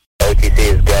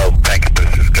ATC is go. Packet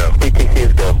boost is go. CTC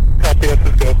is go. Copy, S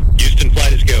is go. Houston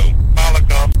flight is go. Pilot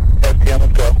go. STM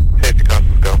is go. Safety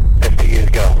console is go. STE is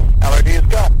go. LRD is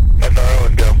go. SRO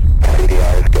is go.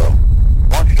 CDI is go.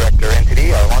 Launch director,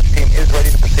 NTD, our launch team is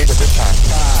ready to proceed at this time.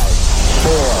 5,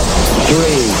 4, 3,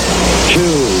 2,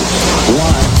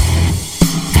 1.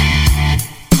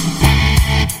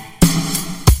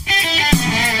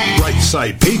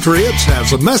 Right-Side Patriots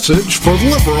has a message for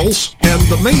liberals and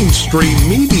the mainstream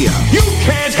media. You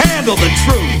can't handle the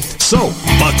truth! So,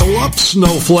 buckle up,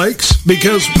 snowflakes,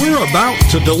 because we're about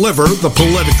to deliver the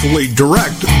politically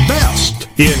direct best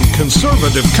in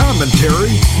conservative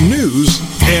commentary, news,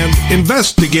 and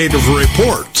investigative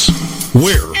reports.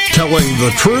 We're telling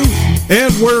the truth,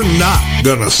 and we're not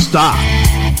gonna stop.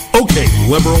 Okay,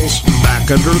 liberals,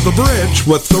 back under the bridge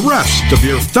with the rest of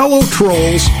your fellow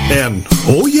trolls, and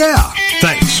oh yeah,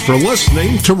 thanks for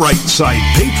listening to Right Side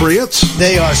Patriots.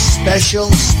 They are special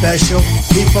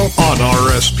people On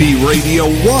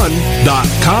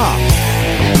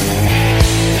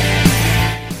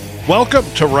RSPRadio1.com. Welcome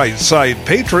to Right Side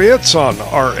Patriots on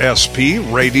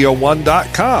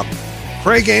RSPRadio1.com.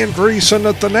 Craig Andresen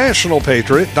at the National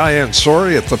Patriot, Diane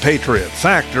Sori at the Patriot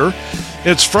Factor.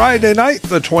 It's Friday night,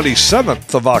 the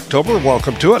 27th of October.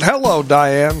 Welcome to it. Hello,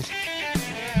 Diane.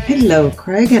 Hello,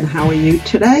 Craig, and how are you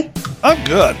today? I'm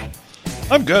good.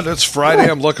 It's Friday.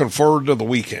 Good. I'm looking forward to the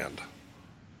weekend.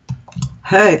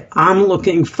 Hey, I'm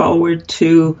looking forward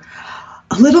to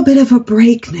a little bit of a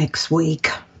break next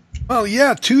week. Well,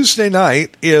 yeah, Tuesday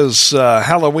night is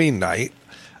Halloween night.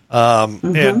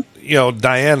 And, you know,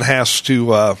 Diane has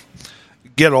to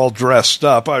get all dressed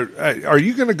up. Are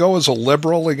you going to go as a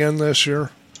liberal again this year?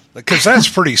 Because that's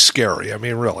pretty scary. I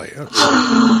mean, really.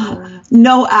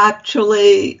 No,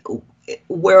 actually,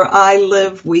 where I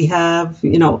live, we have,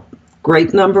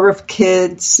 great number of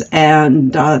kids,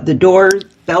 and the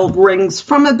doorbell rings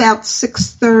from about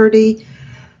 6:30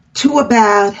 to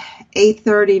about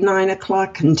 8:30, 9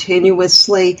 o'clock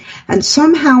continuously. And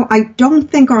somehow I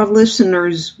don't think our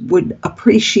listeners would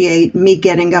appreciate me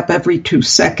getting up every 2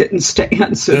 seconds to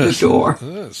answer the door.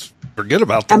 Yes. Forget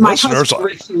about the and listeners. My husband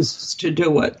refuses to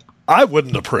do it. I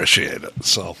wouldn't appreciate it.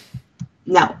 So,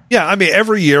 no. Yeah, I mean,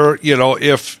 every year,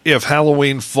 if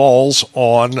Halloween falls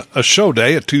on a show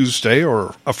day, a Tuesday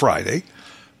or a Friday,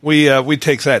 we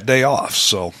take that day off.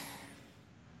 So,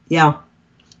 yeah,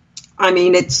 I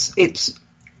mean, it's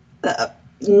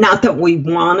not that we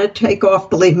want to take off.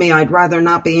 Believe me, I'd rather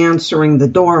not be answering the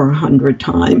door 100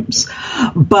 times.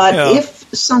 But if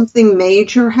something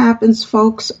major happens,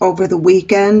 folks, over the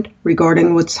weekend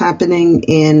regarding what's happening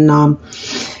in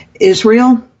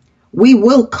Israel, we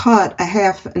will cut a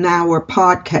half an hour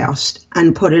podcast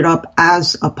and put it up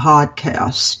as a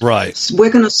podcast. Right. So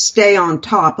we're going to stay on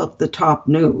top of the top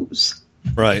news.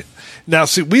 Right. Now,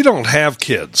 see, we don't have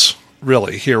kids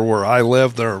really here where I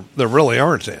live. There really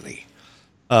aren't any.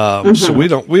 So we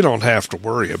don't have to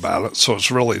worry about it. So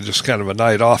it's really just kind of a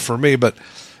night off for me. But,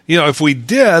 if we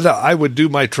did, I would do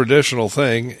my traditional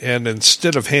thing. And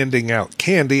instead of handing out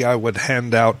candy, I would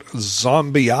hand out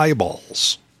zombie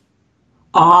eyeballs.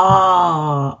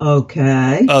 Ah,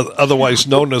 okay. Otherwise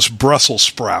known as Brussels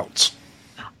sprouts.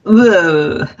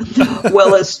 Well,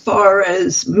 as far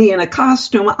as me in a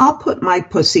costume, I'll put my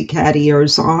pussycat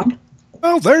ears on.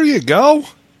 Oh, there you go.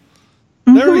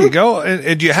 There you go.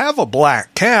 And you have a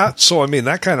black cat, so, I mean,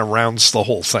 that kind of rounds the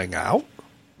whole thing out.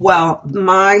 Well,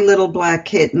 my little black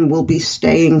kitten will be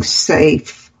staying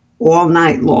safe all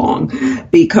night long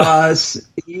because,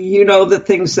 the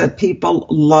things that people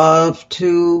love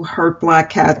to hurt black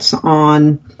cats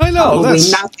on. I know. Not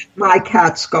that my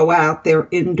cats go out. They're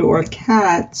indoor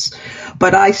cats.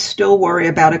 But I still worry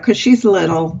about it because she's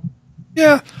little.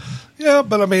 Yeah. Yeah,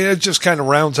 but I mean, it just kind of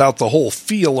rounds out the whole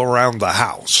feel around the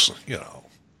house,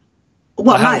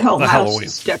 Well, my whole house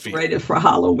is decorated for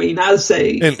Halloween. I was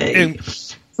a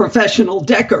professional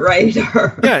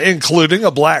decorator. Yeah, including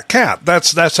a black cat.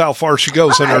 That's how far she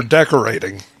goes in her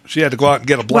decorating. She had to go out and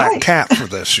get a black cat for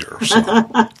this year. So.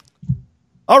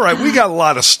 All right, we got a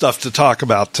lot of stuff to talk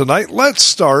about tonight. Let's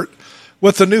start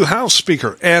with the new House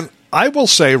Speaker. And I will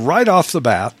say right off the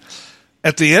bat,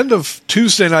 at the end of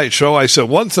Tuesday night show, I said,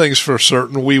 one thing's for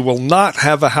certain, we will not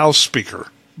have a House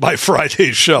Speaker by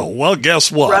Friday's show. Well,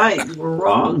 guess what? Right, we're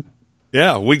wrong.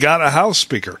 Yeah, we got a House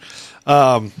Speaker.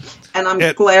 And I'm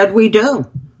glad we do.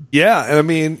 Yeah, I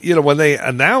mean, when they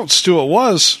announced who it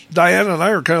was, Diane and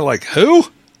I were kind of like, who?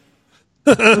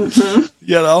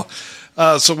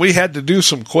 So we had to do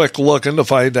some quick looking to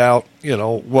find out,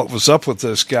 what was up with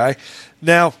this guy.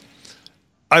 Now,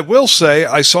 I will say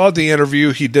I saw the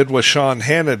interview he did with Sean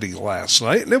Hannity last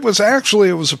night, and it was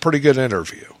a pretty good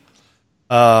interview.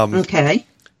 Okay.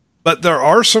 But there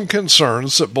are some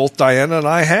concerns that both Diane and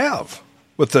I have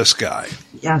with this guy.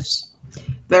 Yes.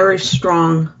 Very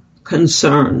strong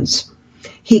concerns.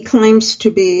 He claims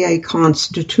to be a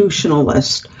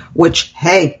constitutionalist, which,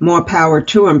 hey, more power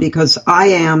to him, because I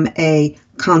am a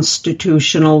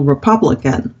constitutional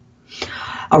Republican,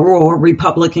 or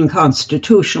Republican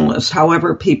constitutionalist,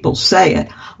 however people say it.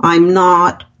 I'm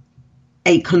not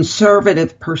a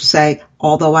conservative per se,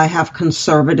 although I have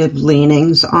conservative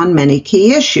leanings on many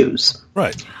key issues.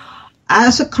 Right.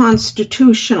 As a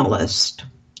constitutionalist,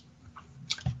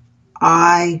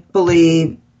 I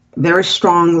believe very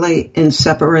strongly in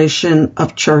separation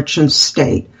of church and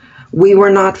state. We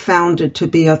were not founded to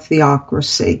be a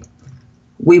theocracy.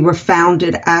 We were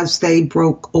founded as they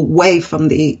broke away from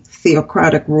the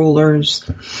theocratic rulers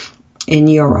in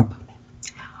Europe.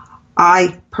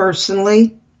 I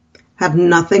personally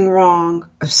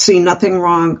see nothing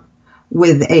wrong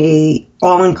with a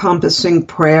all-encompassing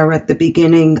prayer at the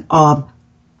beginning of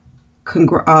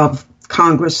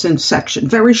Congress in session.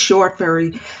 Very short,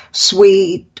 very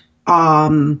sweet.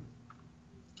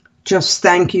 Just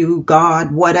thank you,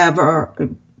 God, whatever.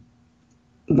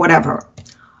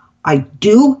 I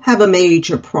do have a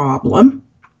major problem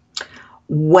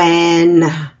when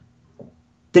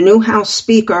the new House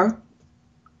Speaker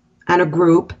and a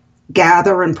group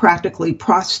gather and practically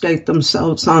prostrate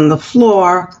themselves on the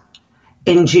floor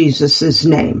in Jesus'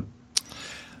 name.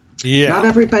 Yeah. Not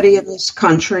everybody in this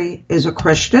country is a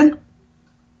Christian.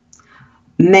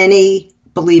 Many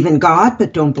believe in God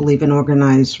but don't believe in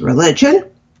organized religion.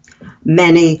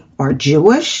 Many are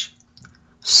Jewish.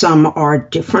 Some are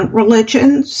different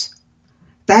religions.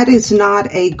 That is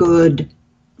not a good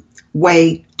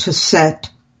way to set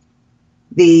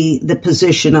the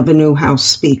position of a new House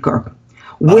Speaker.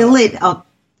 Will it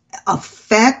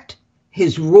affect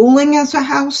his ruling as a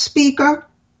House Speaker?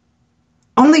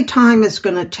 Only time is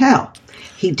going to tell.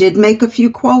 He did make a few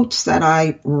quotes that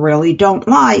I really don't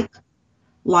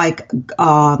like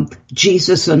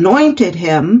Jesus anointed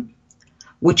him,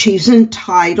 which he's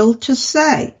entitled to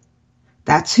say.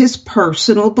 That's his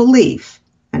personal belief,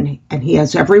 and he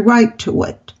has every right to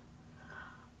it,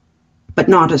 but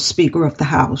not as Speaker of the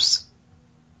House.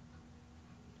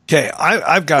 Okay,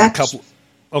 I've got a couple.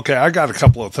 Okay, I got a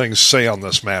couple of things to say on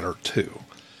this matter too,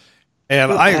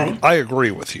 and okay. I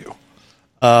agree with you.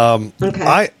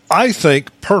 Okay. I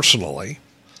think personally,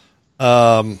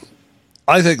 I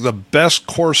think the best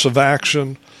course of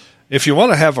action, if you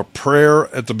want to have a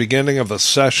prayer at the beginning of a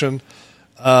session,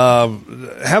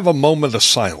 have a moment of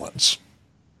silence.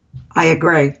 I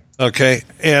agree. Okay,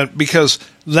 and because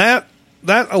that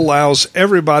allows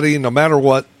everybody, no matter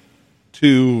what,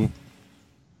 to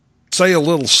say a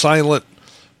little silent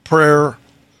prayer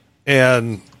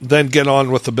and then get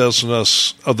on with the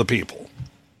business of the people.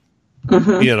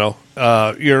 Mm-hmm. You know,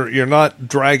 you're not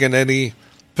dragging any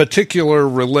particular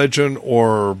religion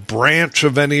or branch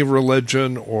of any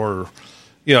religion or,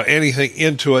 you know, anything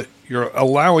into it. You're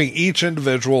allowing each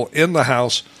individual in the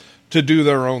house to do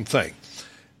their own thing.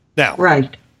 Now,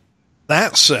 right.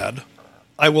 That said,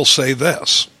 I will say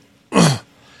this.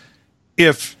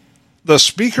 If the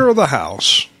Speaker of the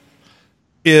House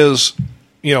is,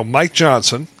 you know, Mike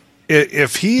Johnson,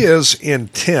 if he is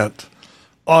intent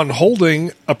on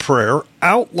holding a prayer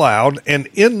out loud, and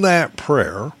in that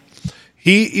prayer,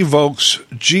 he evokes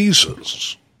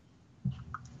Jesus,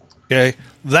 okay,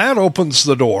 that opens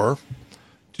the door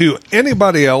to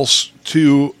anybody else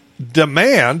to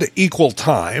demand equal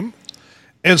time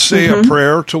and say a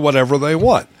prayer to whatever they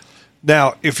want.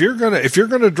 Now, if you're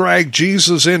gonna drag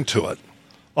Jesus into it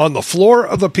on the floor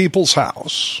of the people's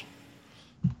house,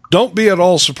 don't be at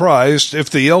all surprised if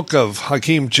the ilk of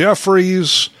Hakeem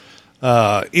Jeffries,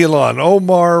 Ilhan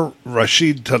Omar,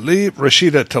 Rashida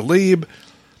Tlaib,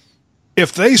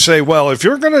 if they say, well, if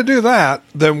you're going to do that,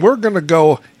 then we're going to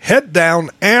go head down,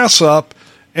 ass up,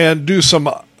 and do some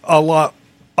Allah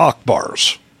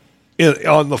Akbars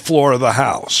on the floor of the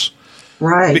house.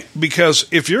 Right. Because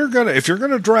if you're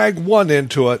gonna drag one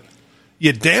into it,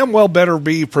 you damn well better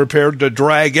be prepared to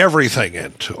drag everything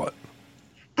into it.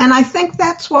 And I think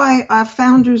that's why our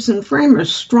founders and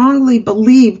framers strongly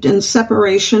believed in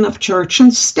separation of church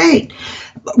and state.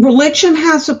 Religion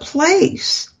has a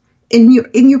place in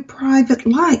your private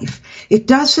life. It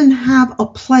doesn't have a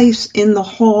place in the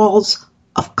halls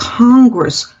of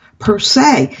Congress per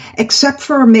se, except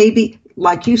for maybe,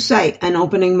 like you say, an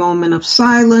opening moment of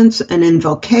silence, an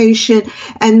invocation,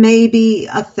 and maybe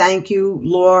a thank you,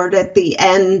 Lord, at the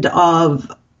end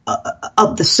of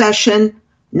the session.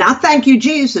 Not thank you,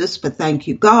 Jesus, but thank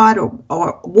you, God,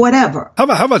 or whatever. How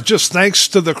about just thanks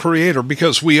to the Creator?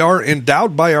 Because we are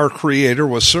endowed by our Creator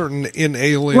with certain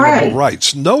inalienable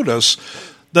rights. Notice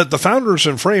that the founders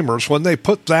and framers, when they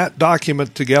put that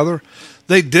document together,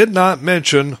 they did not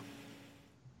mention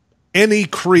any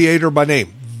creator by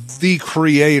name. The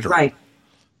Creator. Right.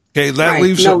 Okay, that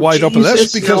leaves it wide open.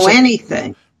 That's because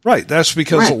anything. Right. That's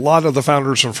because a lot of the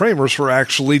founders and framers were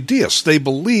actually deists. They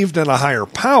believed in a higher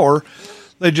power.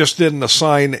 They just didn't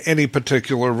assign any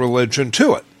particular religion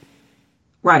to it.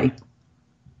 Right.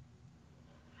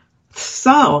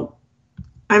 So,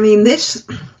 I mean,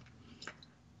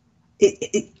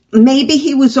 maybe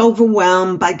he was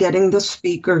overwhelmed by getting the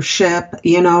speakership.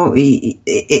 You know,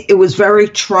 it was very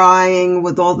trying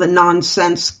with all the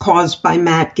nonsense caused by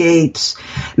Matt Gaetz.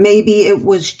 Maybe it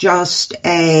was just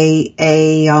a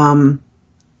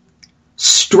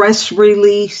stress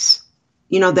release,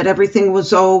 you know, that everything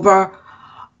was over.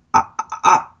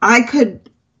 I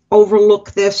could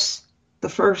overlook this the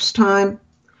first time,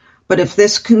 but if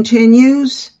this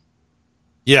continues,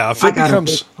 if it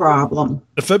becomes a big problem.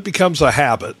 If it becomes a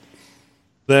habit,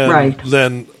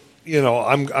 then you know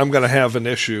I'm going to have an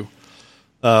issue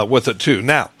with it too.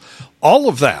 Now, all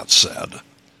of that said,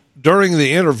 during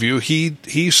the interview,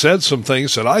 he said some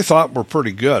things that I thought were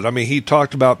pretty good. I mean, he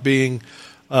talked about being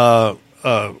a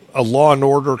law and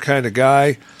order kind of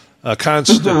guy, a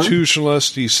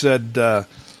constitutionalist. He said,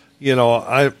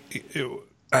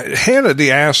 Hannity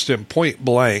asked him point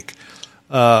blank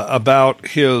about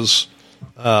his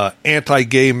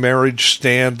anti-gay marriage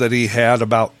stand that he had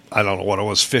about, I don't know what it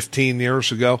was, 15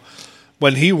 years ago,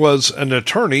 when he was an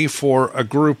attorney for a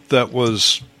group that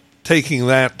was taking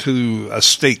that to a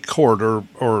state court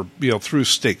or through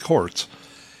state courts.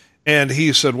 And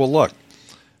he said, well, look,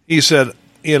 he said,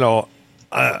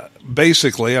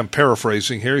 basically, I'm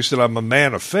paraphrasing here, he said, I'm a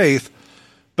man of faith,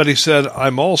 but he said,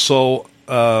 I'm also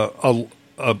a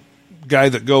guy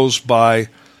that goes by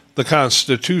the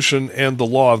Constitution and the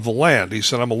law of the land. He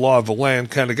said, I'm a law of the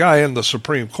land kind of guy. In the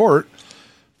Supreme Court,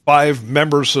 5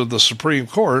 members of the Supreme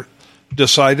Court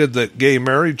decided that gay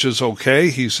marriage is okay.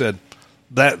 He said,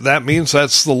 that means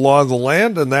that's the law of the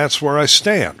land, and that's where I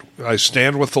stand. I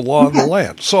stand with the law of the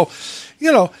land. So,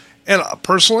 and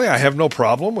personally, I have no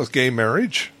problem with gay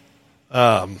marriage.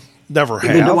 Never have.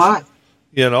 Neither do I.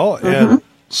 And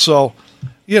so,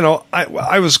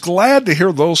 I was glad to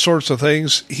hear those sorts of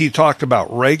things. He talked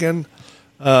about Reagan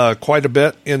quite a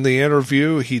bit in the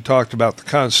interview. He talked about the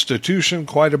Constitution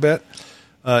quite a bit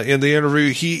in the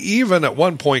interview. He even at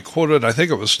one point quoted, I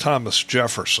think it was Thomas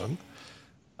Jefferson.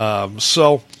 And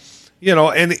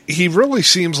he really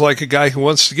seems like a guy who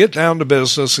wants to get down to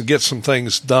business and get some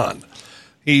things done.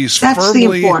 That's the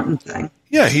important thing.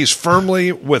 Yeah, he's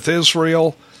firmly with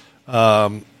Israel.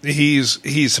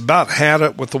 He's about had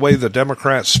it with the way the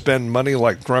Democrats spend money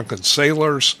like drunken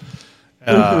sailors,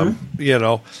 and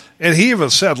he even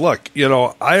said, look,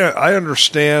 I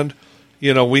understand,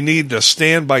 we need to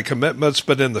stand by commitments,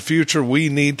 but in the future we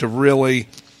need to really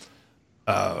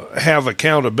have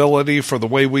accountability for the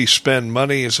way we spend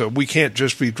money. So we can't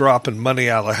just be dropping money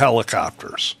out of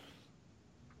helicopters,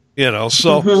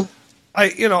 so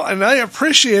I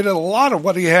appreciated a lot of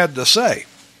what he had to say.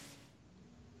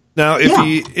 Now,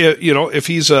 if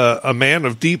he's a man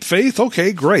of deep faith,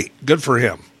 okay, great, good for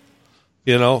him.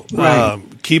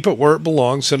 Keep it where it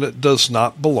belongs, and it does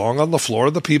not belong on the floor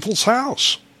of the people's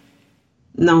house.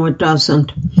 No, it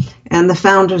doesn't. And the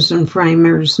founders and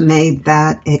framers made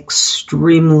that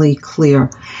extremely clear.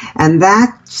 And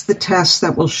that's the test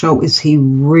that will show, is he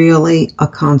really a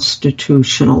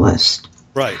constitutionalist?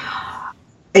 Right.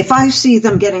 If I see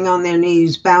them getting on their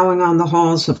knees, bowing on the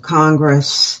halls of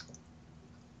Congress,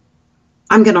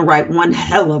 I'm going to write one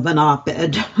hell of an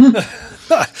op-ed.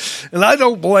 And I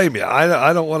don't blame you.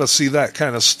 I don't want to see that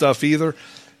kind of stuff either.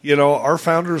 Our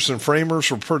founders and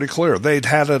framers were pretty clear. They'd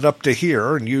had it up to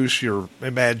here, and use your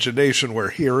imagination where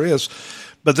here is,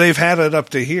 but they've had it up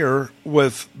to here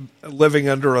with living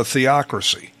under a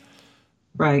theocracy.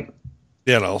 Right.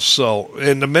 So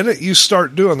in the minute you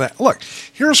start doing that, look,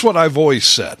 here's what I've always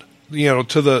said,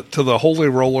 to the holy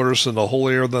rollers and the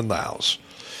holier than thous.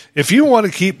 If you want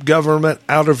to keep government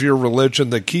out of your religion,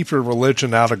 then keep your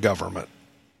religion out of government.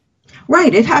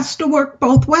 Right. It has to work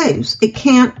both ways. It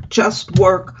can't just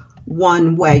work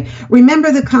one way.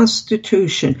 Remember the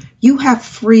Constitution. You have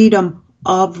freedom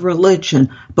of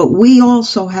religion, but we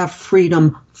also have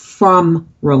freedom from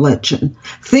religion.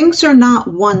 Things are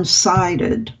not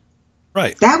one-sided.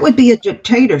 Right. That would be a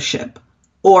dictatorship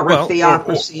or a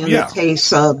theocracy in the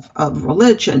case of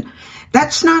religion.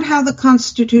 That's not how the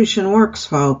Constitution works,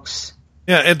 folks.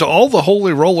 Yeah, and to all the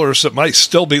holy rollers that might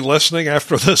still be listening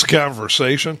after this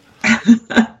conversation,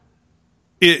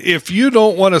 if you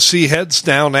don't want to see heads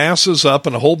down, asses up,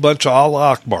 and a whole bunch of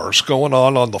Allah Akbars going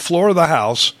on the floor of the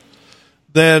House,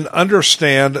 then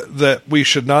understand that we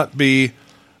should not be,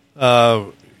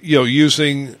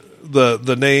 using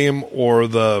the name or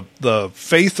the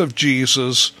faith of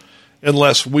Jesus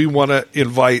unless we want to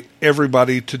invite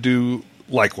everybody to do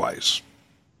likewise.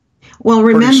 Well,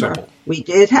 remember, we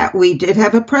did have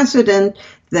a president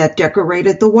that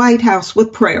decorated the White House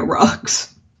with prayer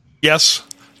rugs. Yes,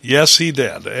 he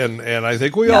did, and I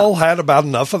think we all had about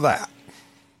enough of that.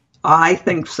 I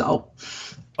think so.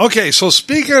 Okay, so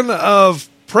speaking of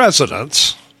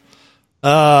presidents,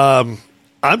 I'm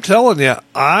telling you,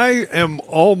 I am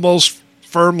almost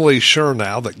firmly sure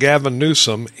now that Gavin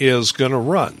Newsom is going to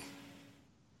run.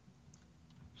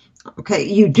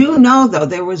 Okay, you do know, though,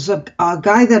 there was a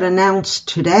guy that announced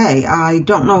today. I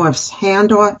don't know his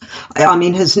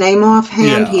name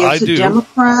offhand. Yeah, he is a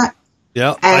Democrat.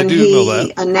 Yeah, and I do know that.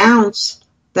 He announced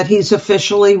that he's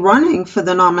officially running for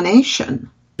the nomination.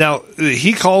 Now,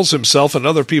 he calls himself, and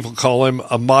other people call him,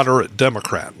 a moderate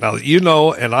Democrat. Now, you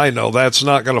know, and I know that's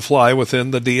not going to fly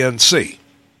within the DNC.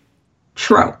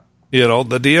 True. You know,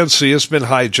 the DNC has been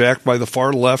hijacked by the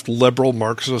far left liberal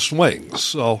Marxist wings.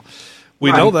 So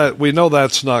we know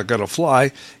that's not going to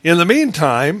fly. In the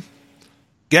meantime,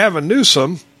 Gavin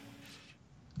Newsom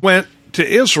went to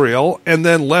Israel and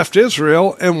then left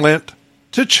Israel and went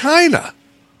to China.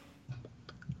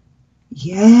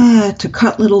 Yeah, to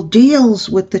cut little deals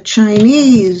with the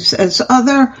Chinese, as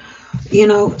other,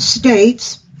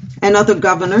 states and other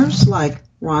governors like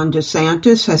Ron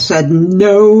DeSantis has said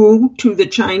no to the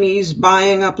Chinese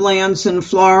buying up lands in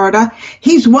Florida.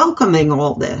 He's welcoming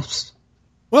all this.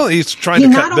 Well, he's trying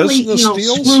to cut business deals. He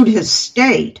not only, screwed his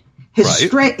state.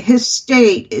 His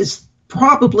state is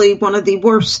probably one of the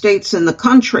worst states in the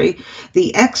country.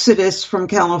 The exodus from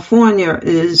California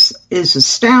is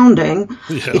astounding.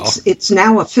 Yeah. It's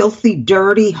now a filthy,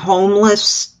 dirty,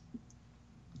 homeless,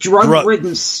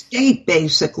 drug-ridden state,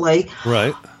 basically.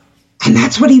 Right. And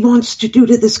that's what he wants to do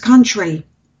to this country.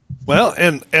 Well,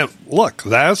 and look,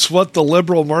 that's what the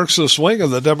liberal Marxist wing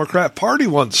of the Democrat Party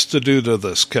wants to do to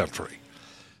this country.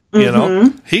 You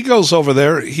know, he goes over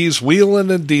there, he's wheeling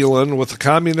and dealing with the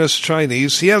communist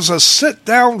Chinese. He has a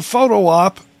sit-down photo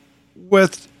op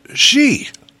with Xi.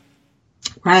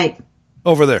 Right.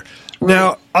 Over there. Right.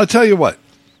 Now, I'll tell you what.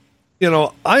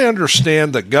 I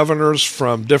understand that governors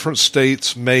from different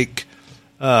states make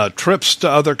trips to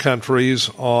other countries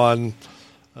on,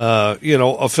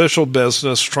 official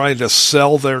business, trying to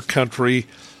sell their country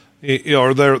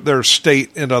or their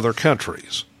state in other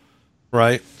countries.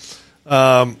 Right?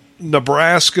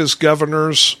 Nebraska's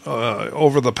governors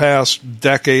over the past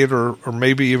decade or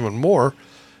maybe even more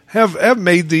have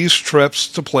made these trips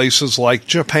to places like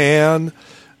Japan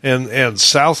and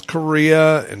South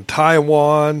Korea and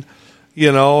Taiwan,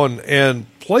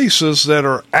 and places that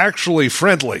are actually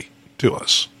friendly to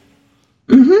us,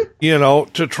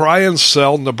 to try and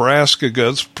sell Nebraska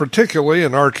goods, particularly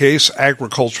in our case,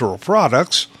 agricultural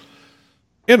products,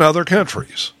 in other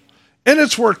countries. And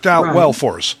it's worked out well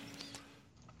for us.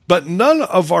 But none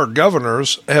of our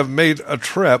governors have made a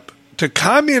trip to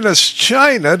communist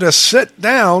China to sit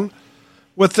down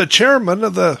with the chairman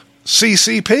of the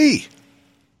CCP.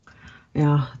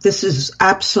 Yeah, this is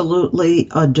absolutely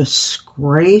a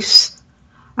disgrace,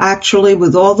 actually,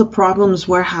 with all the problems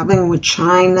we're having with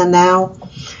China now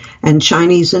and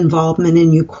Chinese involvement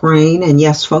in Ukraine. And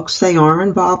yes, folks, they are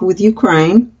involved with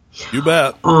Ukraine. You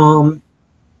bet. And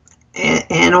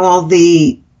all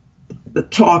the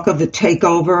talk of a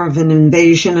takeover, of an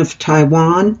invasion of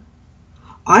Taiwan.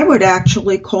 I would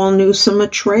actually call Newsom a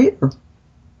traitor.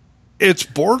 It's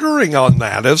bordering on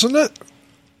that, isn't it?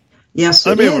 Yes,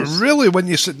 it is. Really, when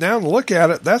you sit down and look at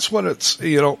it, that's what it's,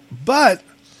 But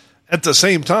at the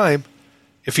same time,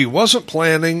 if he wasn't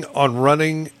planning on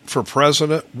running for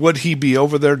president, would he be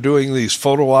over there doing these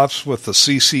photo ops with the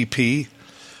CCP?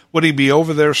 Would he be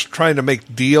over there trying to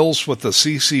make deals with the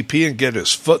CCP and get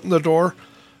his foot in the door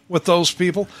with those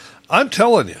people? I'm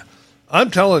telling you,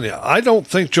 I don't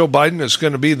think Joe Biden is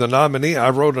going to be the nominee. I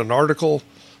wrote an article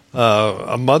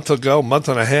a month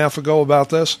and a half ago about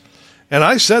this, and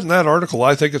I said in that article,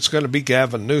 I think it's going to be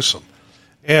Gavin Newsom.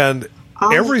 And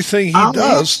everything he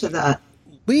does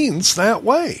leans that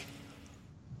way.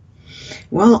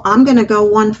 Well, I'm going to go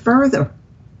one further,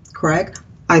 Craig.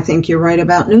 I think you're right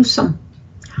about Newsom.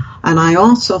 And I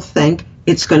also think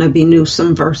it's going to be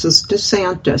Newsom versus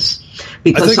DeSantis.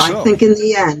 Because I think in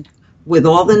the end, with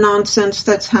all the nonsense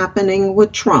that's happening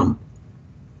with Trump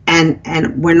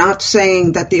And we're not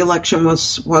saying that the election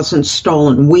wasn't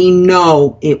stolen. We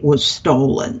know it was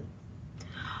stolen.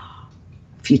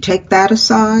 If you take that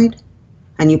aside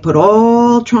and you put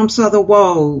all Trump's other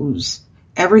woes,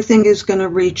 everything is going to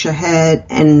reach ahead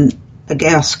and a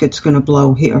gasket's going to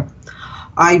blow here.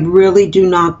 I really do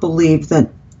not believe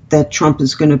that Trump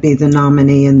is going to be the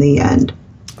nominee in the end.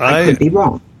 I could be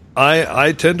wrong.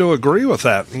 I tend to agree with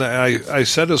that. And I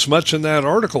said as much in that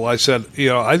article. I said,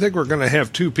 I think we're going to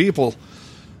have two people,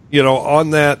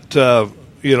 on that, that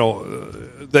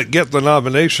get the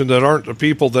nomination that aren't the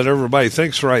people that everybody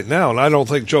thinks right now. And I don't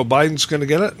think Joe Biden's going to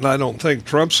get it, and I don't think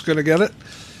Trump's going to get it.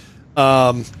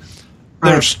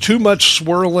 There's too much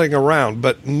swirling around.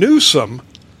 But Newsom,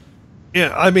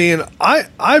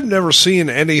 I've never seen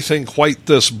anything quite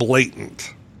this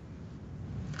blatant.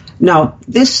 No,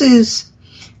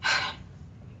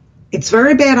 it's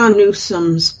very bad on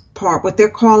Newsom's part. What they're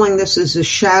calling this is a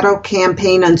shadow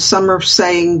campaign, and some are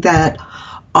saying that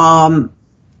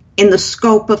in the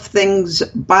scope of things,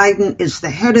 Biden is the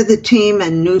head of the team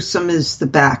and Newsom is the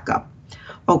backup.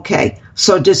 Okay,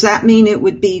 so does that mean it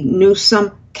would be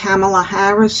Newsom, Kamala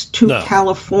Harris, two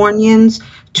Californians,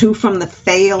 two from the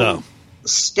failed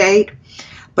state?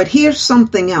 But here's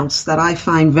something else that I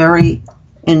find very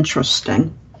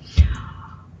interesting.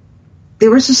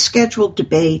 There is a scheduled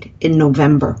debate in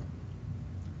November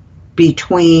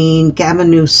between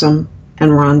Gavin Newsom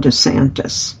and Ron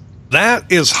DeSantis.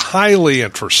 That is highly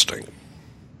interesting.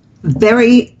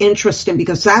 Very interesting,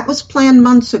 because that was planned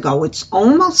months ago. It's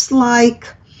almost like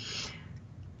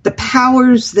the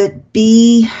powers that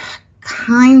be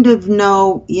kind of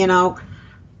know,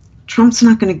 Trump's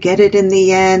not going to get it in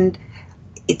the end.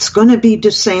 It's going to be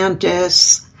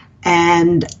DeSantis,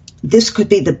 and this could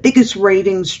be the biggest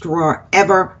ratings draw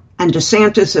ever. And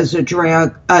DeSantis, as a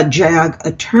JAG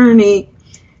attorney,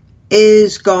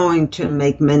 is going to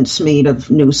make mincemeat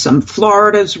of Newsom.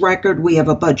 Florida's record, we have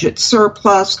a budget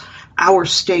surplus. Our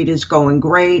state is going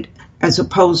great, as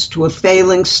opposed to a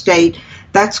failing state.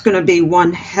 That's going to be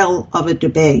one hell of a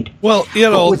debate. Well,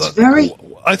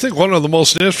 I think one of the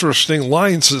most interesting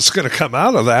lines that's going to come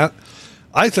out of that,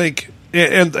 I think,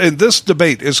 and this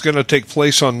debate is going to take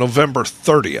place on November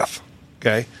 30th,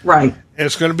 okay? Right. And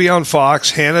it's going to be on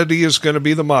Fox. Hannity is going to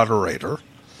be the moderator.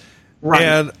 Right.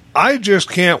 And I just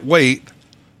can't wait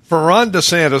for Ron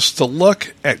DeSantis to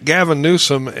look at Gavin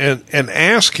Newsom and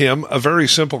ask him a very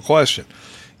simple question.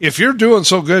 If you're doing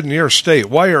so good in your state,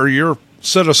 why are your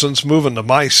citizens moving to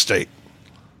my state?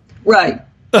 Right.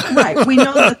 Right. We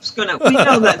know that's going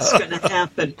to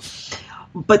happen.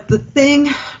 But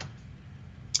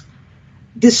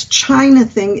this China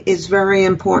thing is very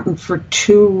important for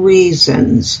two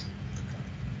reasons.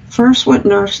 First, what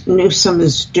Newsom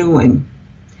is doing,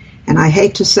 and I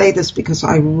hate to say this because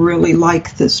I really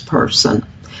like this person.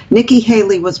 Nikki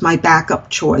Haley was my backup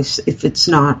choice if it's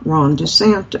not Ron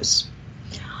DeSantis.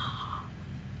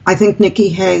 I think Nikki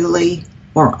Haley,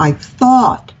 or I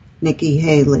thought Nikki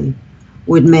Haley,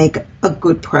 would make a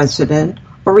good president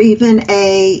or even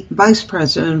a vice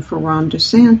president for Ron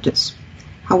DeSantis.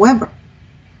 However,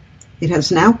 it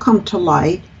has now come to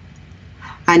light,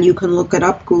 and you can look it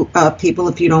up, people,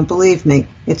 if you don't believe me.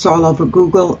 It's all over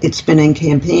Google. It's been in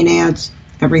campaign ads,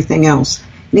 everything else.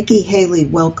 Nikki Haley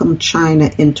welcomed China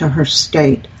into her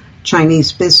state,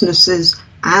 Chinese businesses,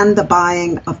 and the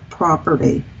buying of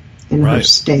property in her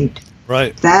state.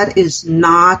 Right. That is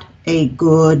not a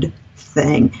good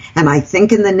thing. And I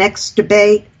think in the next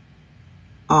debate,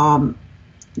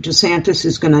 DeSantis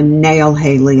is going to nail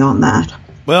Haley on that.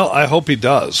 Well, I hope he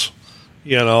does.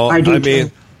 This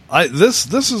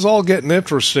is all getting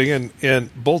interesting,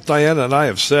 and both Diane and I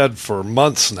have said for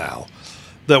months now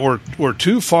that we're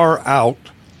too far out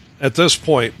at this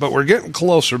point, but we're getting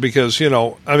closer because, a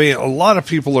lot of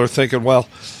people are thinking, well,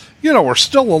 we're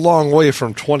still a long way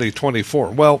from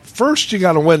 2024. Well, first you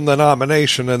got to win the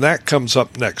nomination, and that comes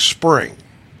up next spring.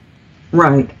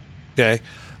 Right. Okay.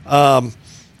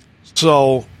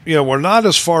 So, we're not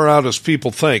as far out as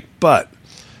people think, but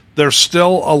there's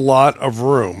still a lot of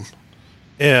room.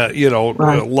 A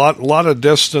lot of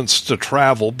distance to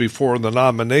travel before the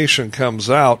nomination comes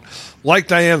out. Like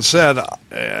Diane said,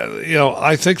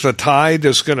 I think the tide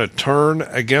is going to turn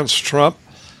against Trump.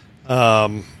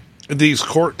 These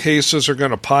court cases are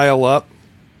going to pile up.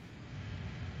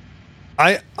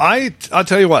 I'll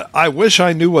tell you what, I wish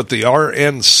I knew what the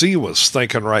RNC was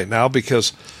thinking right now,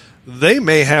 because they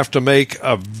may have to make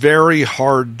a very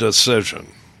hard decision.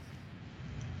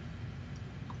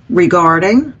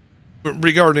 Regarding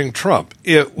Trump.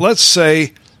 Let's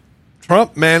say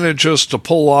Trump manages to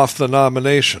pull off the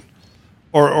nomination.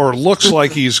 or looks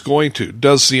like he's going to.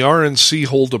 Does the RNC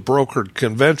hold a brokered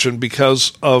convention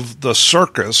because of the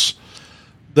circus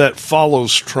that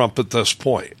follows Trump at this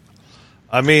point?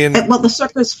 I mean, well, the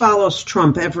circus follows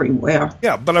Trump everywhere.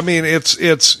 Yeah, but I mean, it's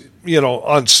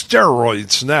on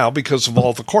steroids now because of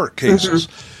all the court cases.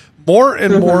 More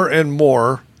and more and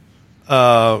more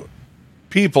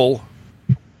people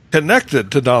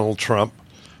connected to Donald Trump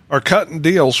are cutting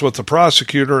deals with the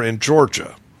prosecutor in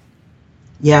Georgia.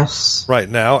 Yes. Right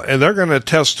now, and they're going to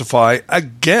testify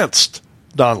against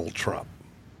Donald Trump.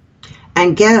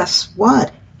 And guess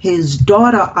what? His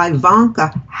daughter,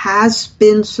 Ivanka, has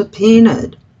been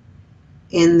subpoenaed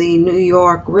in the New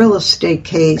York real estate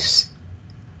case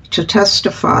to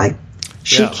testify.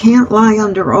 She can't lie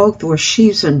under oath or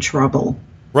she's in trouble.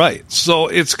 Right. So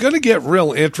it's going to get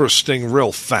real interesting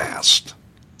real fast.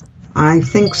 I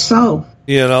think so.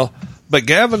 But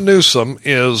Gavin Newsom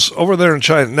is over there in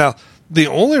China. Now, the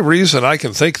only reason I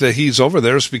can think that he's over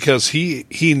there is because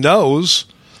he knows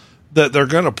that they're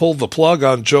going to pull the plug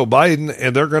on Joe Biden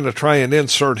and they're going to try and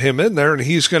insert him in there, and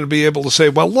he's going to be able to say,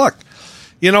 well, look,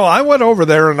 I went over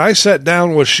there and I sat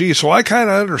down with Xi, so I kind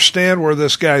of understand where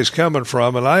this guy's coming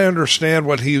from, and I understand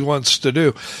what he wants to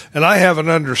do, and I have an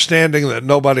understanding that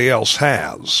nobody else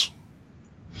has.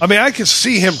 I mean, I could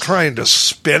see him trying to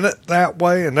spin it that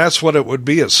way, and that's what it would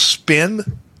be, a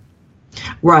spin.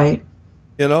 Right.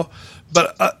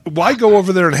 But why go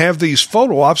over there and have these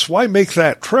photo ops? Why make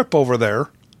that trip over there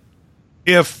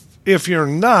if you're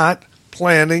not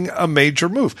planning a major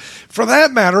move? For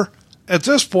that matter, at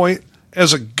this point,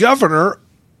 as a governor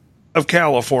of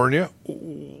California,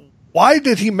 why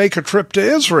did he make a trip to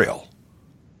Israel?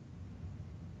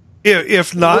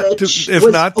 If not to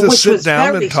sit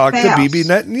down and talk to Bibi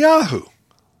Netanyahu.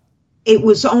 It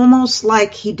was almost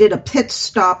like he did a pit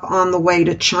stop on the way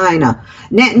to China.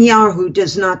 Netanyahu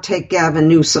does not take Gavin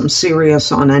Newsom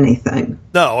serious on anything.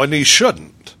 No, and he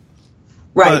shouldn't.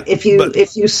 Right. If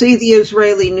you see the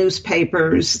Israeli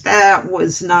newspapers, that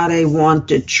was not a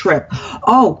wanted trip.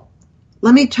 Oh,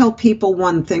 let me tell people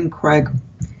one thing, Craig.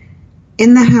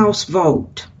 In the House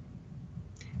vote,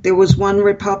 there was one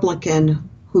Republican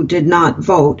who did not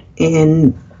vote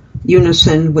in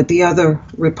unison with the other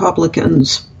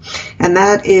Republicans. And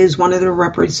that is one of the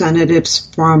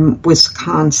representatives from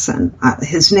Wisconsin.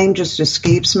 His name just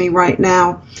escapes me right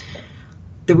now.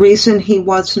 The reason he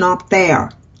was not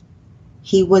there,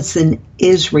 he was in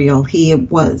Israel. He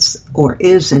was or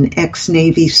is an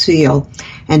ex-Navy SEAL.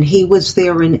 And he was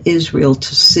there in Israel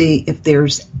to see if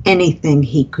there's anything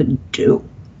he could do.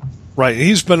 Right.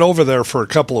 He's been over there for a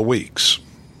couple of weeks.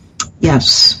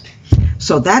 Yes.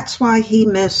 So that's why he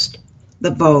missed the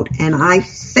vote. And I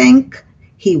think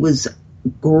he was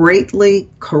greatly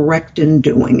correct in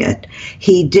doing it.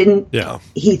 He didn't. Yeah.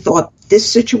 He thought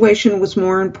this situation was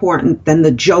more important than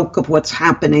the joke of what's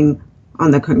happening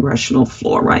on the congressional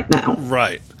floor right now.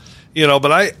 Right.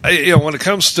 But I when it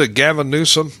comes to Gavin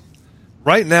Newsom,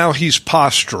 right now he's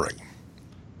posturing.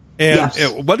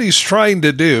 And what he's trying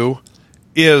to do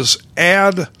is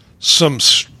add some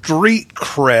street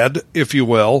cred, if you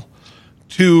will,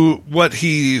 to what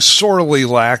he sorely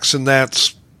lacks, and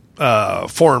that's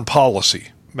foreign policy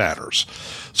matters.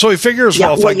 So he figures,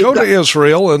 if I go to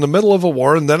Israel in the middle of a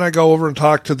war, and then I go over and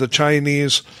talk to the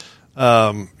Chinese,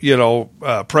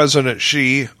 President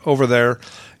Xi over there,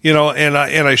 and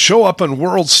I show up in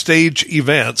world stage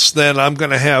events, then I'm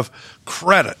going to have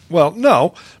credit. Well,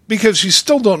 no, because you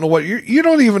still don't know you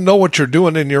don't even know what you're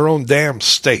doing in your own damn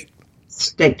state.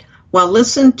 Well,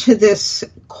 listen to this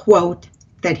quote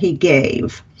that he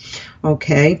gave.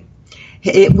 Okay.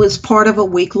 It was part of a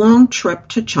week-long trip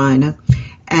to China,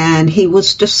 and he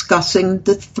was discussing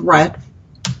the threat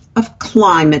of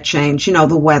climate change,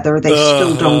 the weather. They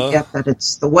still don't get that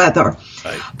it's the weather.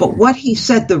 Right. But what he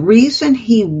said, the reason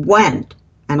he went,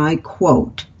 and I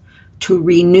quote, to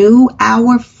renew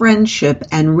our friendship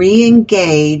and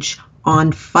re-engage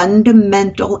on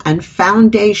fundamental and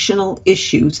foundational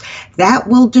issues that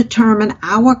will determine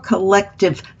our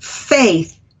collective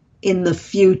faith in the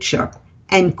future,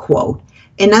 end quote.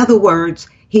 In other words,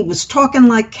 he was talking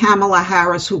like Kamala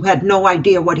Harris, who had no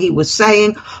idea what he was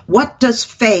saying. What does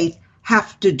faith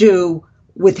have to do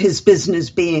with his business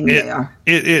being there?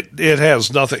 It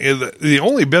has nothing. The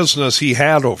only business he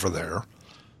had over there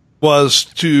was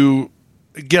to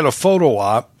get a photo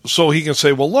op so he can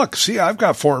say, well, look, see, I've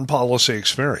got foreign policy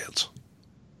experience.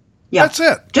 Yeah. That's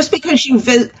it. Just because you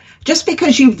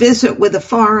visit with a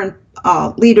foreign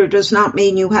leader does not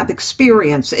mean you have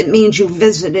experience. It means you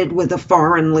visited with a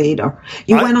foreign leader.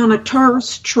 You went on a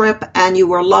tourist trip and you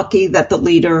were lucky that the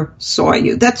leader saw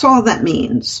you. That's all that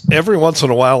means. Every once in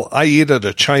a while, I eat at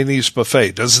a Chinese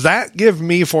buffet. Does that give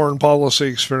me foreign policy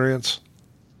experience?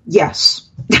 Yes.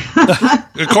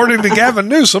 According to Gavin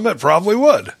Newsom, it probably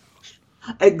would.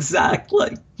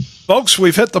 Exactly. Folks,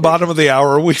 we've hit the bottom of the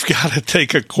hour. We've got to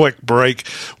take a quick break.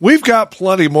 We've got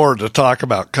plenty more to talk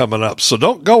about coming up, so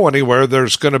don't go anywhere.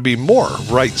 There's going to be more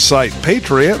Right Side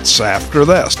Patriots after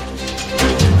this.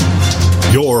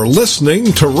 You're listening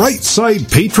to Right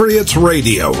Side Patriots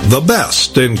Radio, the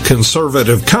best in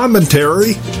conservative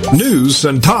commentary, news,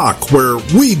 and talk, where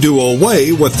we do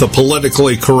away with the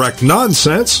politically correct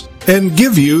nonsense and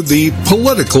give you the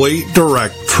politically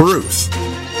direct truth.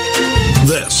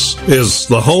 This is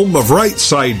the home of Right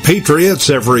Side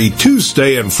Patriots every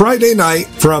Tuesday and Friday night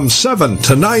from 7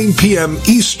 to 9 p.m.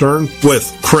 Eastern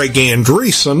with Craig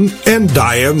Andresen and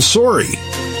Diane Sori.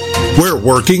 We're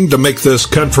working to make this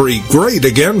country great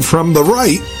again from the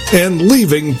right and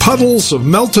leaving puddles of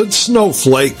melted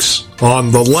snowflakes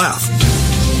on the left.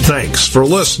 Thanks for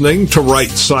listening to Right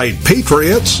Side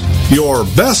Patriots, your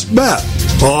best bet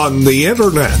on the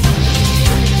Internet.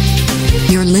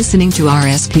 You're listening to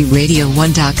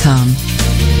RSPRadio1.com.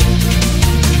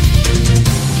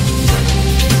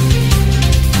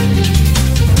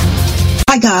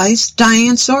 Hi guys,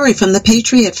 Diane Sori from The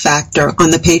Patriot Factor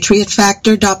on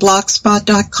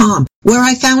thepatriotfactor.blogspot.com, where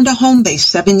I found a home base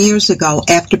 7 years ago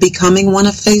after becoming one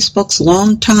of Facebook's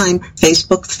longtime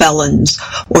Facebook felons,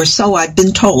 or so I've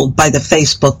been told by the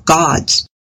Facebook gods.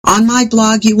 On my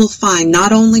blog, you will find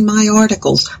not only my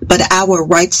articles, but our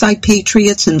Right Side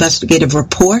Patriots investigative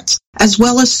reports, as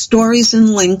well as stories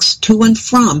and links to and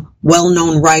from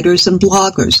well-known writers and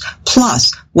bloggers,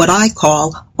 plus what I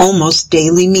call almost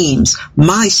daily memes,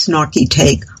 my snarky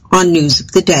take on news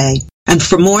of the day. And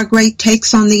for more great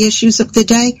takes on the issues of the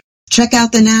day, check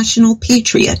out The National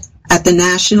Patriot at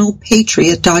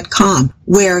thenationalpatriot.com,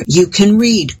 where you can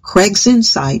read Craig's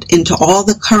insight into all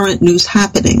the current news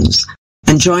happenings.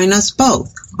 And join us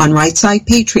both on Right Side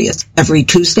Patriots every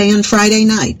Tuesday and Friday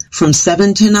night from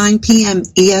 7 to 9 p.m.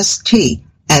 EST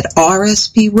at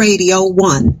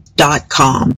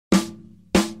rspradio1.com.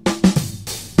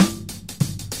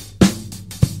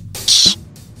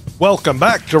 Welcome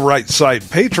back to Right Side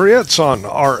Patriots on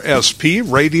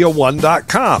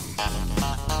rspradio1.com.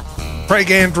 Craig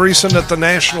Andresen at the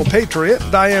National Patriot,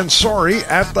 Diane Sori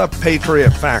at the Patriot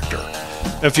Factor.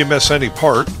 If you miss any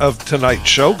part of tonight's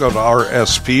show, go to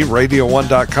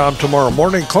rspradio1.com tomorrow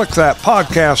morning. Click that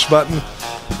podcast button.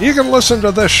 You can listen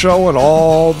to this show and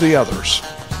all the others.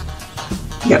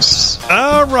 Yes.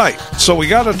 All right. So we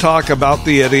got to talk about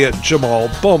the idiot Jamaal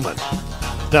Bowman.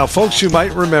 Now, folks, you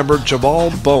might remember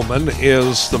Jamaal Bowman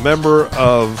is the member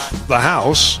of the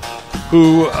House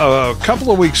who a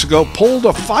couple of weeks ago pulled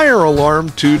a fire alarm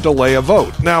to delay a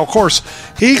vote. Now, of course,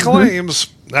 he claims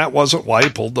that wasn't why he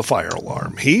pulled the fire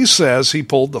alarm. He says he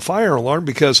pulled the fire alarm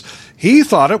because he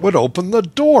thought it would open the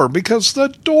door because the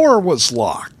door was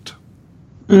locked.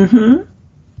 Mm-hmm.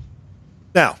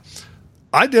 Now,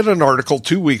 I did an article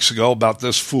 2 weeks ago about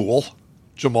this fool,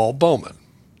 Jamaal Bowman.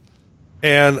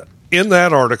 And in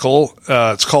that article,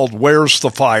 it's called Where's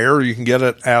the Fire? You can get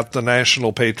it at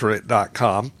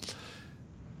thenationalpatriot.com.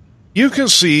 You can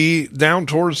see down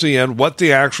towards the end what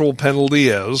the actual penalty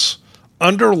is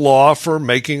under law for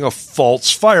making a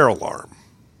false fire alarm.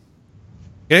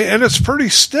 Okay? And it's pretty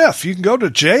stiff. You can go to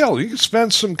jail. You can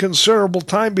spend some considerable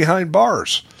time behind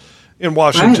bars in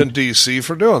Washington, D.C.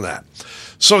 for doing that.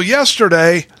 So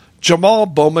yesterday,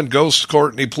 Jamaal Bowman goes to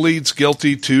court and he pleads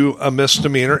guilty to a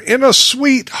misdemeanor in a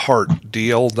sweetheart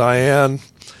deal, Diane.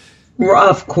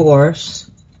 Of course.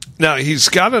 Now, he's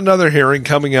got another hearing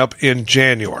coming up in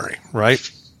January, right?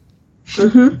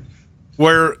 Mm-hmm.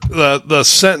 Where the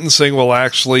sentencing will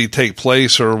actually take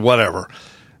place or whatever.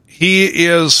 He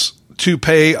is to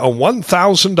pay a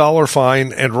 $1,000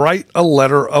 fine and write a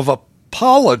letter of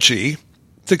apology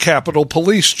to Capitol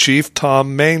Police Chief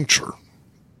Tom Mancher.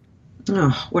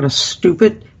 Oh, what a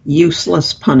stupid,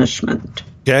 useless punishment.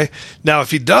 Okay. Now,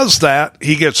 if he does that,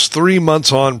 he gets 3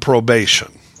 months on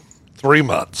probation. 3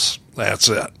 months. That's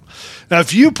it. Now,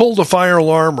 if you pulled a fire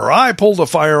alarm, or I pulled a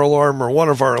fire alarm, or one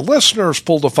of our listeners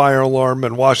pulled a fire alarm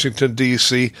in Washington,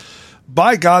 D.C.,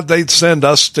 by God, they'd send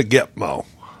us to Gitmo.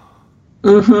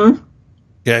 Mm-hmm.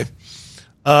 Okay.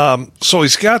 So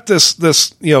he's got this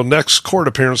next court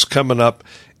appearance coming up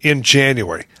in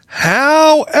January.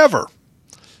 However,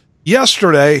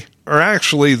 yesterday, or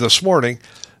actually this morning,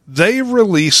 they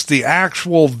released the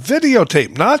actual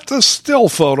videotape, not the still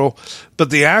photo, but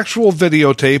the actual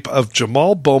videotape of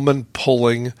Jamaal Bowman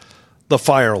pulling the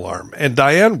fire alarm. And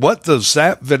Diane, what does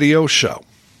that video show?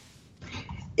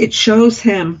 It shows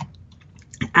him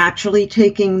actually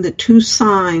taking the two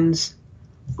signs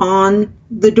on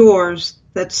the doors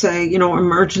that say,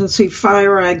 emergency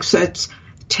fire exits,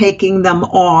 taking them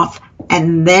off,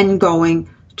 and then going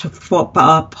to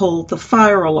pull the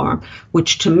fire alarm,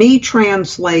 which to me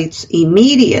translates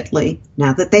immediately,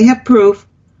 now that they have proof,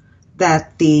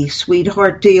 that the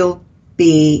sweetheart deal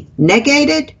be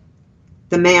negated.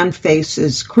 The man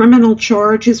faces criminal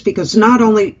charges because not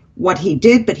only what he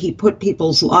did, but he put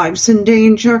people's lives in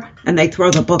danger, and they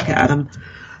throw the book at him.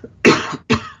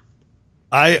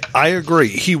 I agree.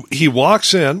 He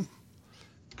walks in,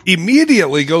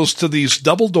 immediately goes to these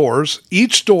double doors.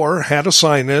 Each door had a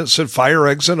sign in it that said fire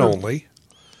exit only,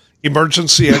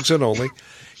 emergency exit only.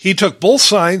 He took both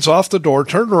signs off the door,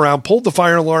 turned around, pulled the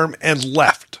fire alarm, and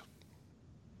left.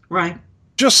 Right.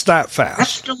 Just that fast.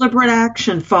 That's deliberate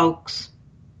action, folks.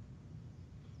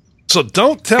 So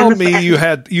don't tell me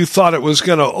you thought it was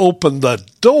going to open the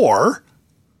door.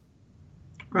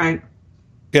 Right.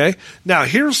 Okay. Now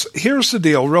here's the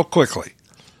deal real quickly.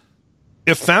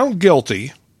 If found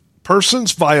guilty,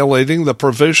 persons violating the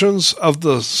provisions of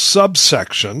the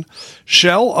subsection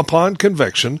shall, upon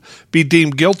conviction, be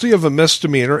deemed guilty of a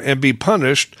misdemeanor and be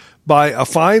punished by a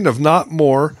fine of not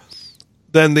more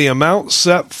than the amount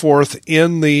set forth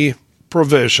in the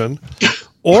provision,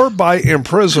 or by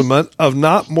imprisonment of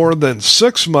not more than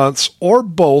 6 months, or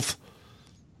both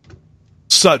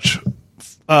such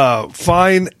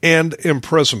fine and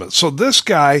imprisonment. So this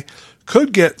guy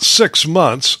could get 6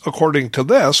 months, according to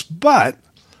this, but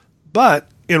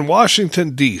in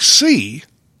Washington, D.C.,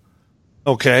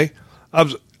 okay,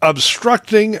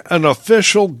 obstructing an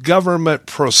official government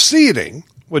proceeding,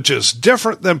 which is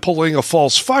different than pulling a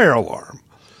false fire alarm.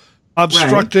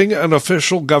 Obstructing an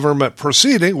official government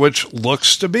proceeding, which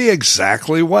looks to be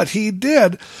exactly what he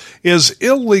did, is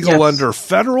illegal under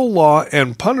federal law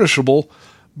and punishable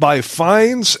by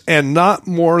fines and not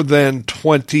more than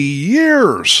 20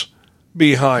 years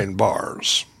behind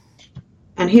bars.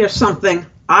 And here's something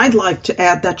I'd like to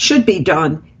add that should be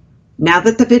done. Now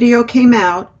that the video came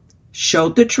out,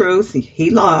 showed the truth, he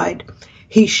lied,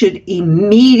 he should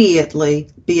immediately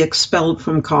be expelled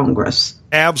from Congress.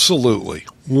 Absolutely.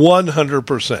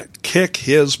 100%. Kick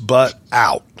his butt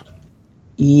out.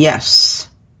 Yes.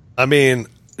 I mean,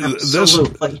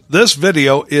 this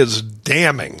video is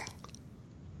damning.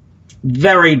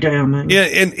 Very damning.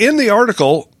 In the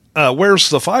article, Where's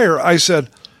the Fire, I said,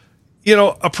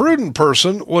 a prudent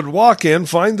person would walk in,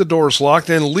 find the doors locked,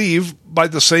 and leave by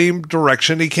the same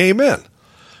direction he came in.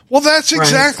 Well, that's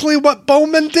exactly what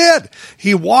Bowman did.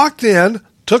 He walked in,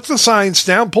 took the signs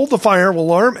down, pulled the fire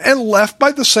alarm, and left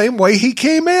by the same way he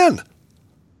came in.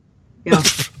 Yeah.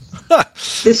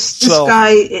 This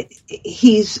guy,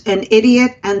 he's an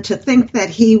idiot, and to think that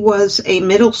he was a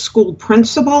middle school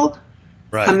principal,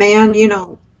 a man,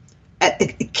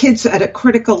 kids at a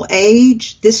critical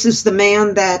age, this is the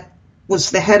man that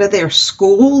was the head of their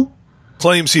school.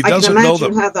 Claims he doesn't know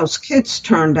that. How those kids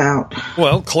turned out.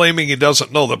 Well, claiming he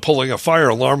doesn't know that pulling a fire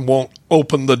alarm won't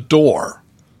open the door.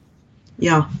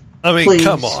 Yeah. I mean, please.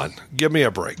 Come on. Give me a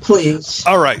break. Please.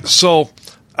 All right. So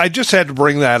I just had to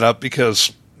bring that up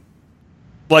because,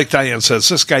 like Diane says,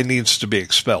 this guy needs to be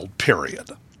expelled, period.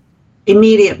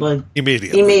 Immediately.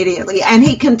 And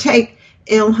he can take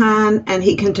Ilhan, and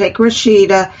he can take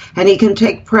Rashida, and he can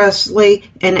take Presley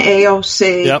and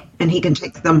AOC, and he can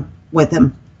take them with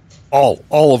him. All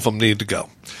of them need to go.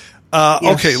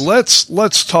 Okay,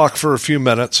 let's talk for a few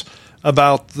minutes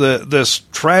about this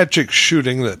tragic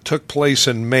shooting that took place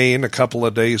in Maine a couple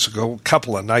of nights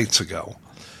ago.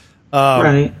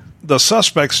 The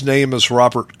suspect's name is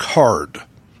Robert Card.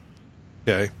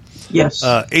 Okay. Yes.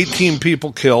 18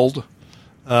 people killed.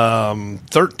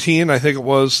 13, I think it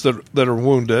was, that are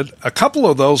wounded. A couple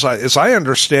of those, as I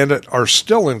understand it, are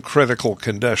still in critical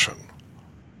condition.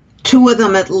 2 of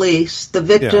them at least. The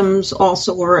victims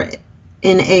also were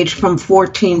in age from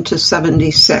 14 to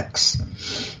 76.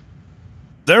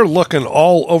 They're looking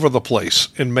all over the place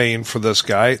in Maine for this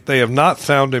guy. They have not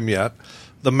found him yet.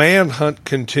 The manhunt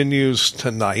continues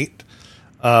tonight.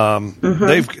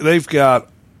 They've got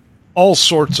all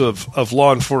sorts of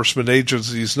law enforcement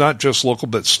agencies, not just local,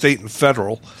 but state and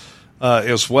federal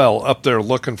as well, up there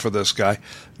looking for this guy.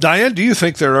 Diane, do you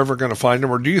think they're ever going to find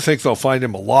him, or do you think they'll find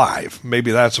him alive?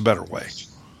 Maybe that's a better way.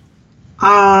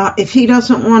 If he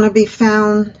doesn't want to be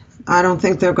found, I don't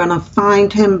think they're going to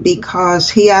find him because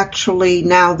he actually,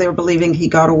 now they're believing he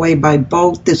got away by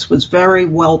boat. This was very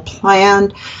well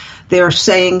planned. They're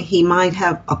saying he might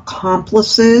have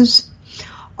accomplices.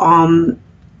 The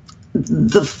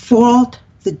fault,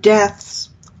 the deaths,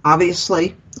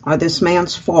 obviously, are this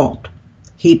man's fault.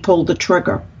 He pulled the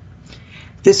trigger.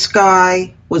 This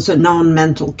guy was a known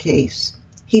mental case.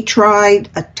 He tried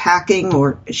attacking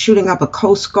or shooting up a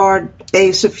Coast Guard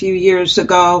base a few years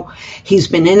ago. He's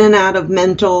been in and out of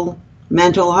mental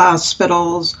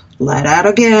hospitals, let out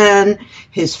again.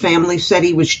 His family said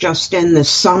he was just in this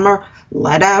summer,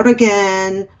 let out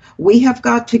again. We have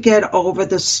got to get over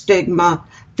the stigma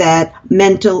that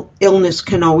mental illness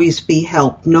can always be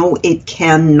helped. No, it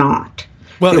cannot.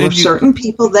 Well, there are certain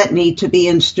people that need to be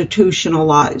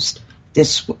institutionalized.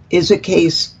 This is a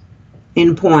case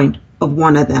in point of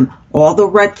one of them. All the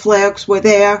red flags were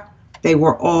there. They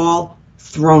were all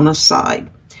thrown aside.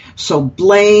 So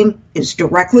blame is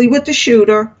directly with the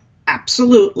shooter.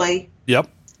 Absolutely. Yep.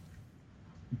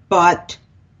 But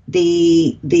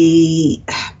the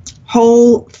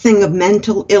whole thing of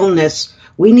mental illness,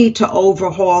 we need to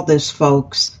overhaul this,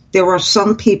 folks. There are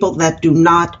some people that do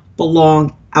not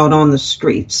belong out on the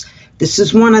streets. This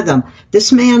is one of them.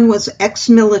 This man was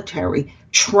ex-military,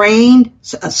 trained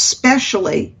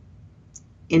especially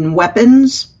in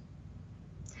weapons,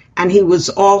 and he was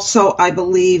also, I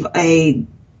believe,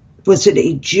 was it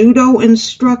a judo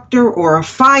instructor or a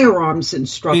firearms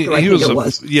instructor? I think it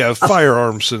was. Yeah,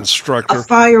 firearms instructor. A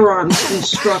firearms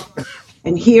instructor.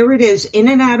 And here it is, in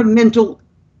and out of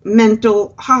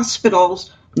mental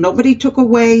hospitals. Nobody took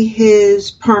away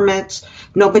his permits.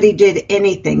 Nobody did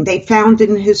anything. They found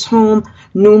in his home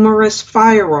numerous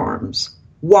firearms.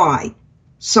 Why?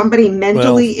 Somebody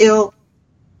mentally ill,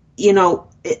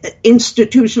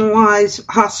 institutionalized,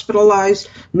 hospitalized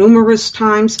numerous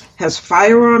times, has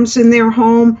firearms in their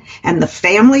home, and the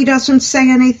family doesn't say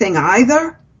anything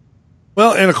either?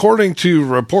 Well, and according to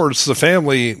reports, the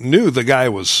family knew the guy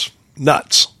was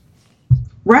nuts.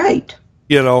 Right.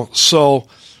 So,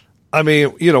 I mean,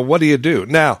 what do you do?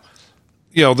 Now,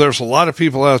 there's a lot of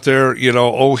people out there,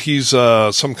 he's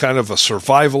some kind of a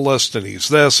survivalist, and he's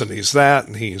this and he's that,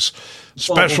 and he's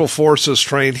special forces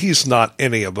trained. He's not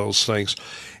any of those things.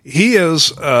 He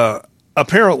is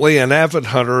apparently an avid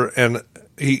hunter, and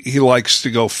he likes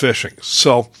to go fishing.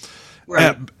 So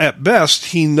right. At best,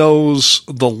 he knows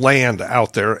the land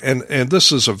out there, and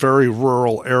this is a very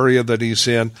rural area that he's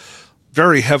in,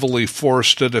 very heavily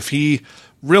forested. If he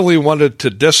really wanted to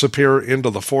disappear into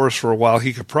the forest for a while,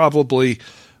 he could probably,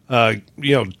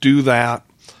 do that.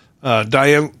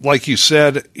 Diane, like you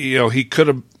said, he could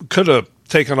have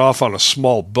taken off on a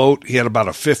small boat. He had about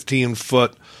a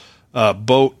 15-foot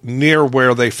boat near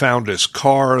where they found his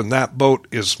car, and that boat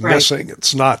is missing. Right.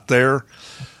 It's not there.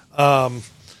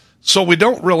 So we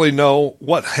don't really know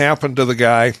what happened to the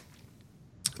guy.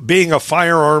 Being a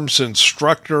firearms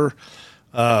instructor,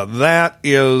 that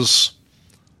is,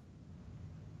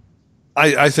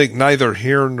 I think, neither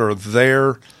here nor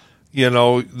there.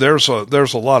 There's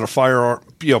a lot of firearm,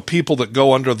 people that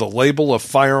go under the label of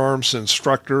firearms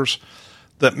instructors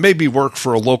that maybe work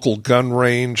for a local gun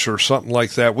range or something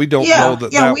like that. We don't know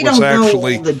that was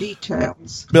actually all the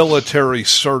details. Military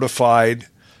certified.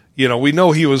 We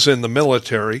know he was in the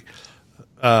military,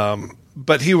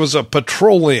 but he was a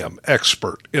petroleum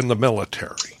expert in the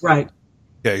military. Right.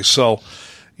 Okay, so,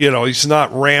 he's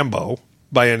not Rambo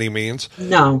by any means.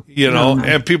 No. No.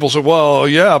 And people say, well,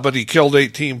 yeah, but he killed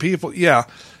 18 people. Yeah.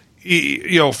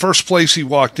 First place he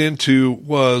walked into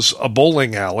was a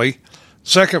bowling alley.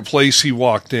 Second place he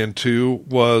walked into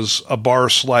was a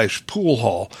bar/pool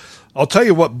hall. I'll tell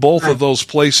you what both of those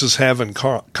places have in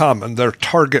common. They're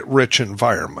target-rich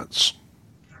environments.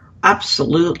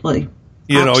 Absolutely.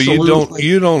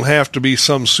 You don't have to be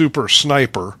some super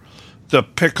sniper to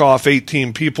pick off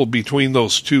 18 people between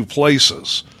those two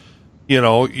places.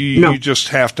 You just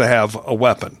have to have a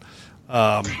weapon.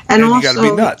 And you got to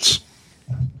be nuts.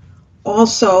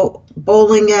 Also,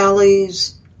 bowling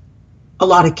alleys, a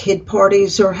lot of kid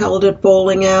parties are held at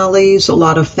bowling alleys. A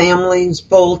lot of families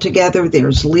bowl together.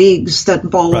 There's leagues that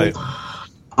bowl. Right.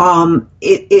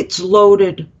 It's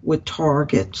loaded with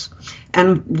targets.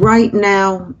 And right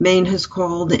now, Maine has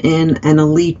called in an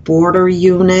elite border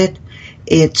unit.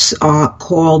 It's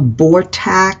called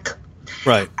BORTAC.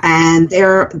 Right. And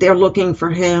they're looking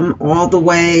for him all the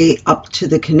way up to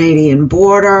the Canadian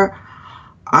border.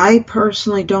 I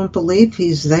personally don't believe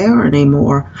he's there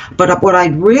anymore. But what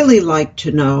I'd really like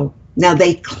to know, now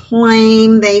they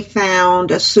claim they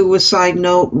found a suicide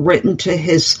note written to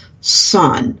his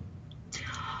son,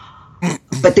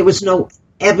 but there was no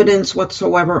evidence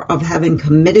whatsoever of having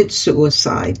committed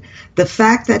suicide. The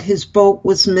fact that his boat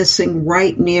was missing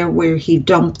right near where he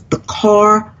dumped the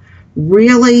car,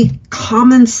 really,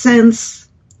 common sense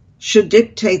should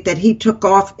dictate that he took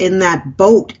off in that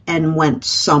boat and went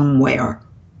somewhere.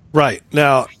 Right.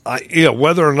 Now,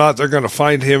 whether or not they're going to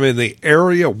find him in the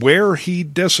area where he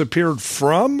disappeared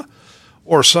from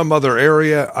or some other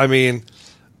area, I mean,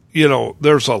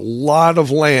 there's a lot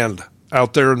of land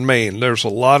out there in Maine. There's a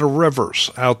lot of rivers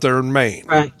out there in Maine.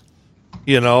 Right.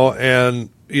 And,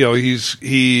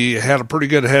 he had a pretty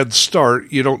good head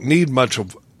start. You don't need much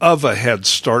of a head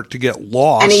start to get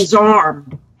lost. And he's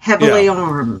armed, heavily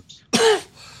armed.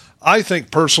 I think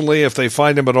personally, if they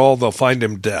find him at all, they'll find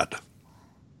him dead.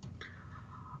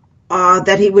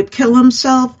 That he would kill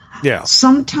himself? Yeah.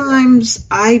 Sometimes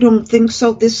I don't think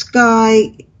so. This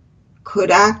guy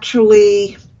could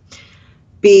actually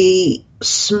be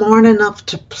smart enough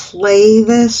to play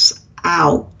this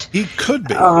out. He could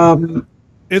be.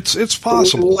 It's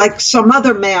possible. Like some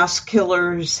other mass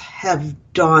killers have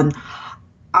done.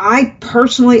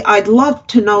 I'd love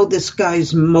to know this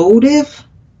guy's motive.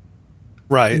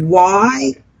 Right.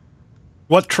 Why?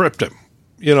 What tripped him?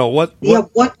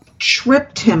 What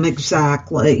tripped him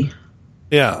exactly?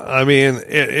 Yeah, I mean,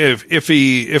 if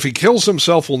he kills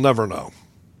himself, we'll never know.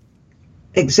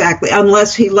 Exactly,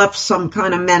 unless he left some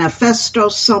kind of manifesto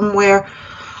somewhere.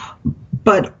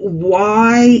 But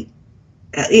why?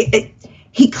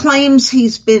 He claims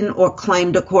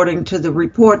claimed according to the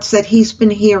reports, that he's been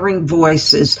hearing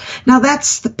voices. Now,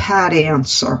 that's the pat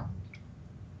answer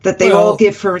that they all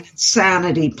give for an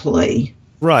insanity plea.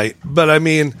 Right, but I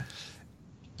mean,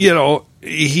 if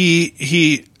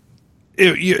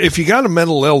you got a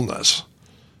mental illness,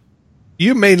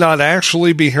 you may not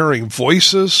actually be hearing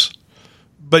voices,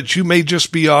 but you may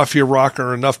just be off your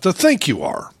rocker enough to think you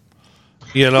are.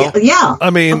 Yeah. I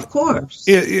mean, of course,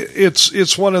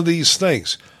 it's one of these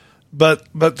things. But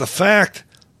the fact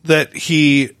that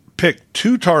he picked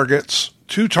two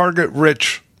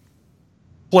target-rich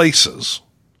places,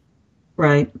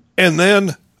 right, and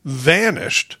then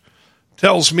vanished,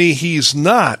 tells me he's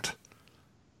not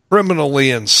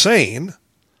criminally insane,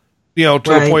 to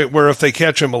the point where if they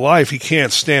catch him alive, he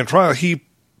can't stand trial. He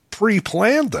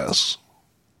pre-planned this,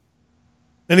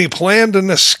 and he planned an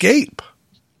escape.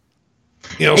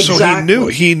 Exactly. So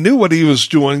he knew what he was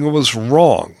doing was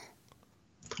wrong.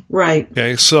 Right.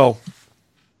 Okay, so,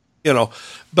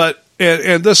 but,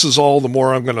 and this is all the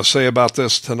more I'm going to say about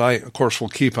this tonight. Of course, we'll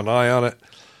keep an eye on it.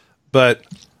 But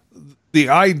the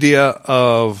idea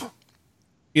of,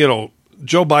 Joe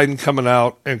Biden coming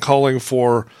out and calling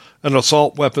for an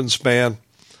assault weapons ban,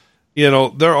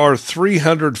 there are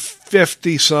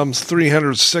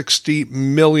 360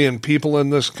 million people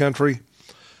in this country.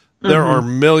 There are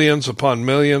millions upon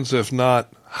millions, if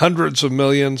not hundreds of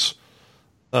millions,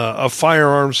 of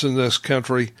firearms in this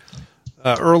country.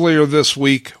 Earlier this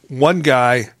week, one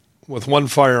guy with one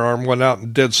firearm went out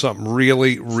and did something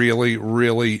really, really,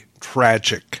 really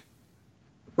tragic.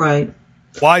 Right.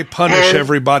 Why punish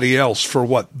everybody else for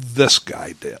what this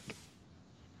guy did?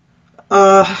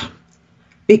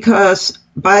 Because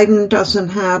Biden doesn't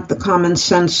have the common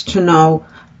sense to know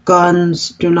guns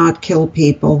do not kill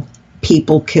people.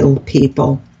 People kill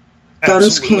people.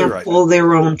 Guns can't pull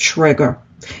their own trigger.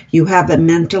 You have a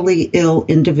mentally ill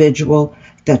individual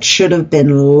that should have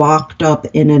been locked up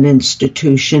in an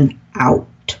institution out.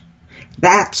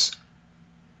 That's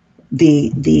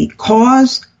the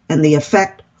cause, and the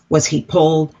effect was he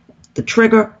pulled the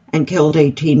trigger and killed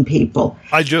 18 people.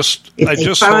 If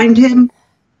they find him,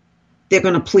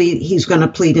 he's going to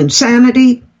plead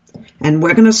insanity. And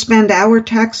we're going to spend our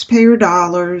taxpayer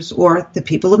dollars, or the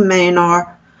people of Maine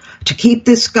are, to keep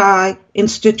this guy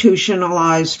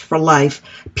institutionalized for life.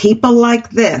 People like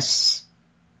this,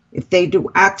 if they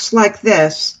do acts like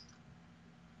this,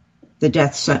 the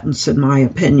death sentence, in my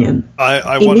opinion.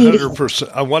 I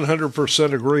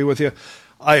 100% agree with you.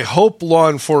 I hope law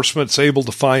enforcement's able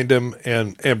to find him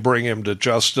and bring him to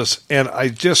justice. And I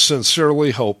just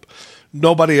sincerely hope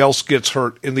nobody else gets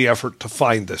hurt in the effort to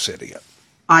find this idiot.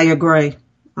 I agree.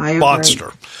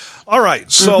 Monster. All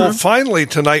right. So finally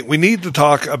tonight, we need to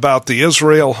talk about the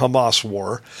Israel-Hamas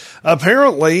war.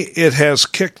 Apparently, it has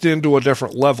kicked into a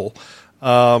different level.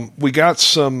 We got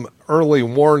some early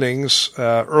warnings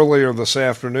earlier this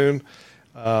afternoon,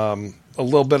 a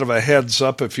little bit of a heads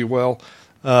up, if you will,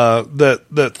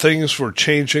 that things were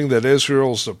changing, that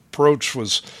Israel's approach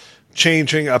was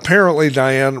changing. Apparently,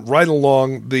 Diane, right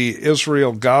along the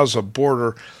Israel-Gaza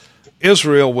border,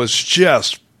 Israel was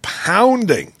just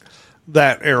pounding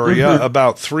that area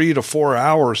about 3 to 4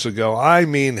 hours ago. I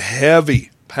mean, heavy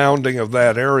pounding of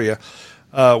that area.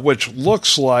 which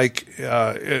looks like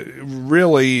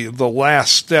really the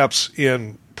last steps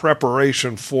in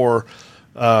preparation for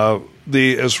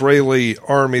the Israeli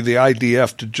army, the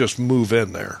IDF, to just move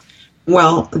in there.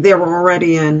 Well, they're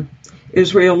already in.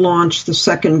 Israel launched the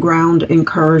second ground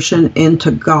incursion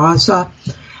into Gaza,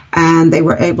 and they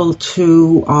were able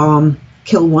to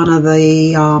kill one of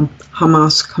the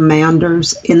Hamas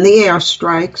commanders in the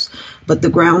airstrikes, but the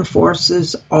ground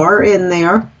forces are in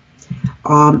there.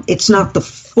 It's not the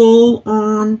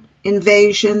full-on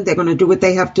invasion. They're going to do what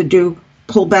they have to do,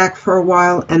 pull back for a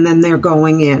while, and then they're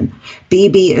going in.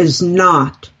 Bibi is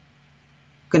not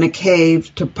going to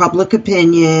cave to public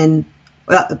opinion,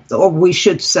 or we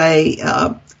should say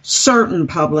certain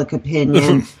public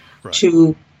opinion, right,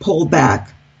 to pull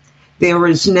back. There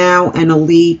is now an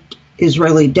elite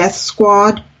Israeli death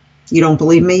squad. You don't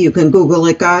believe me? You can Google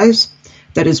it, guys.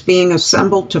 That is being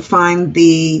assembled to find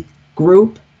the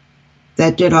group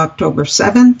that did October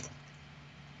 7th,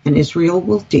 and Israel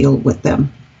will deal with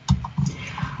them.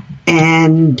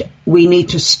 And we need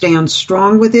to stand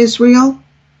strong with Israel.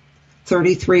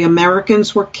 33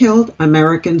 Americans were killed.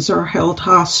 Americans are held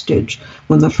hostage.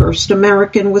 When the first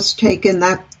American was taken,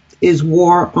 that is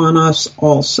war on us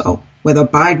also, whether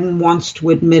Biden wants to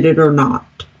admit it or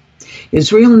not.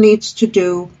 Israel needs to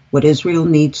do what Israel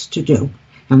needs to do,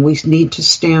 and we need to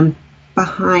stand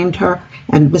behind her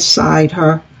and beside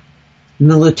her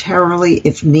militarily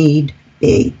if need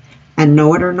be. And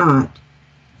know it or not,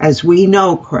 as we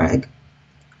know, Craig,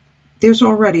 there's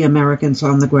already Americans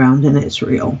on the ground in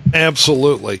Israel.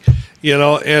 Absolutely.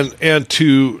 And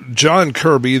to John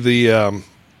Kirby,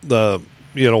 the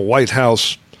White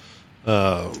House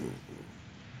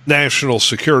national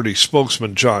security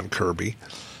spokesman, John Kirby,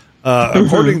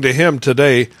 according to him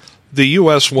today, the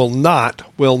U.S. will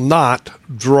not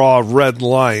draw red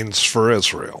lines for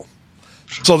Israel.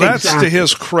 So that's exactly to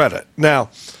his credit. Now,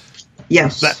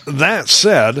 yes. That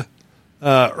said,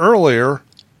 earlier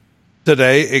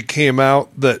today it came out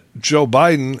that Joe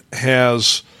Biden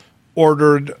has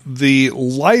ordered the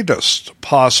lightest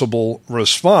possible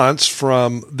response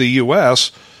from the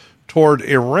U.S. toward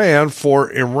Iran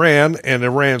for Iran and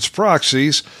Iran's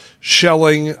proxies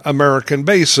shelling American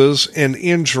bases and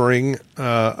injuring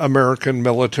American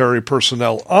military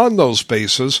personnel on those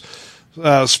bases,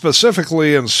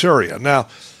 specifically in Syria. Now,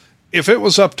 if it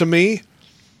was up to me,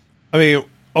 I mean,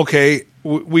 okay,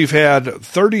 we've had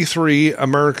 33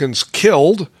 Americans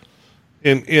killed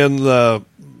in the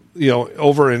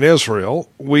over in Israel.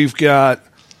 We've got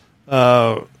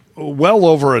well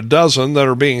over a dozen that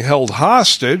are being held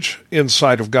hostage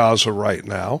inside of Gaza right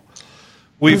now.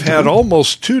 We've had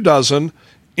almost 24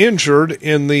 injured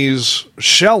in these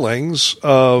shellings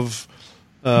of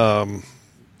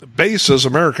bases,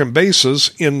 American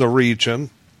bases in the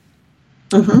region.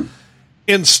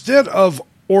 Instead of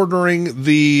ordering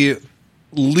the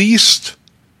least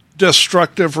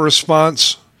destructive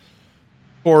response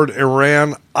toward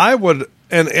Iran, I would,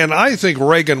 and I think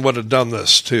Reagan would have done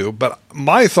this too, but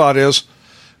my thought is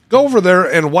go over there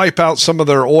and wipe out some of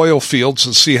their oil fields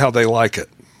and see how they like it.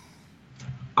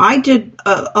 I did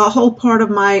a whole part of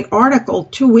my article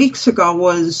 2 weeks ago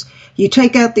was you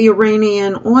take out the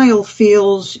Iranian oil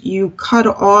fields, you cut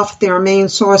off their main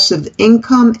source of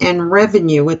income and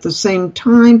revenue at the same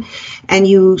time, and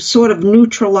you sort of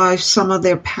neutralize some of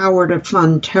their power to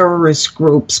fund terrorist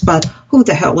groups. But who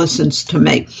the hell listens to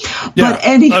me? Yeah, but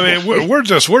anyway, I mean, we're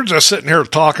just sitting here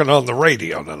talking on the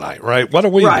radio tonight, right? What do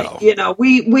we know?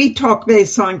 We talk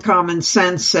based on common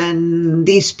sense, and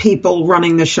these people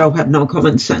running the show have no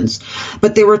common sense.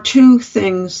 But there are two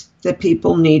things that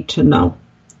people need to know.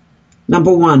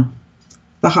 Number one,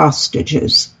 the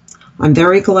hostages. I'm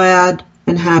very glad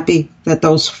and happy that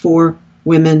those 4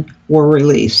 women were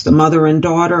released, the mother and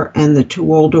daughter and the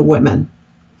 2 older women,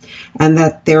 and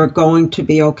that they're going to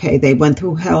be okay. They went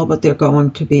through hell, but they're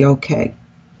going to be okay.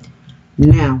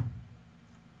 Now,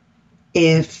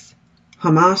 if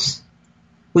Hamas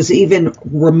was even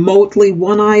remotely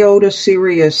one iota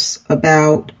serious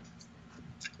about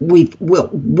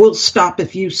we'll stop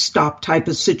if you stop type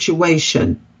of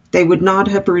situation, they would not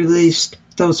have released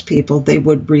those people. They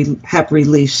would have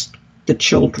released the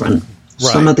children,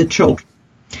 some of the children.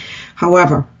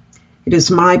 However, it is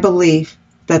my belief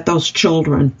that those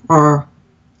children are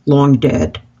long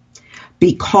dead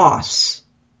because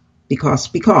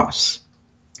Hamas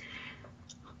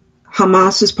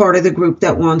is part of the group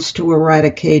that wants to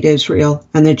eradicate Israel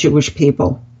and the Jewish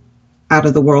people out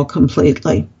of the world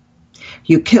completely.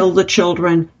 You kill the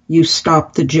children, you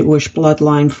stop the Jewish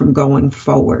bloodline from going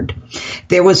forward.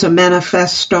 There was a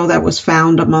manifesto that was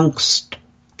found amongst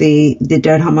the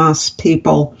dead Hamas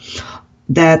people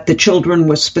that the children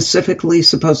were specifically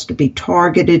supposed to be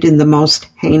targeted in the most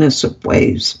heinous of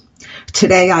ways.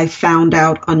 Today I found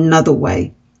out another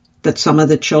way that some of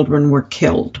the children were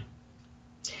killed.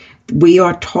 We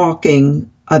are talking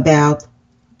about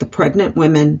the pregnant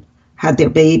women had their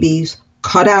babies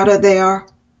cut out of their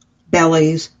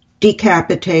bellies,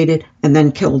 decapitated, and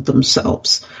then killed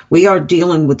themselves. We are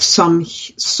dealing with some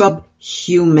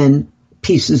subhuman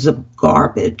pieces of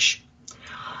garbage.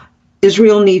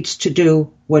 Israel needs to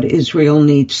do what Israel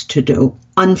needs to do,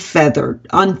 unfettered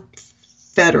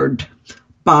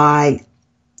by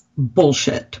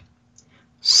bullshit.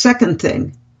 Second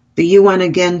thing, the UN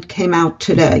again came out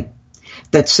today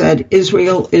that said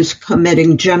Israel is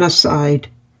committing genocide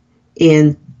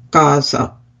in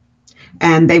Gaza.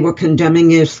 And they were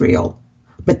condemning Israel.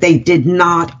 But they did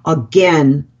not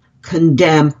again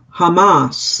condemn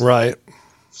Hamas. Right.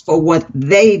 For what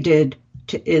they did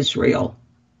to Israel.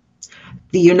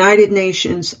 The United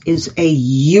Nations is a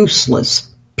useless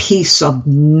piece of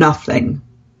nothing.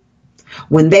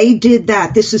 When they did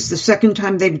that, this is the second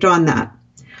time they've done that.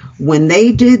 When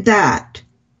they did that,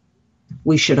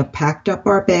 we should have packed up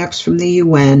our bags from the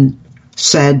UN,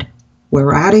 said,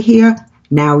 we're out of here.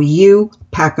 Now you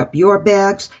pack up your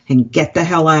bags and get the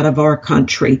hell out of our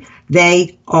country.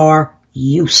 They are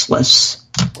useless.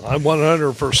 I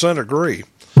 100% agree.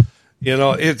 You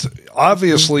know, it's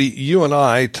obviously you and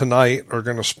I tonight are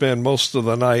going to spend most of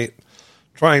the night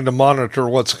trying to monitor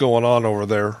what's going on over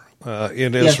there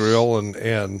in Israel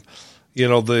and you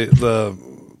know the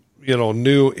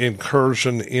new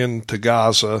incursion into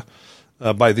Gaza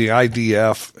by the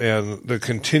IDF and the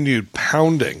continued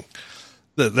pounding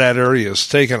that area is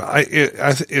taken.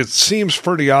 It seems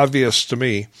pretty obvious to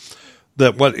me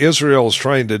that what Israel is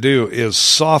trying to do is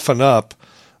soften up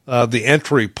the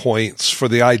entry points for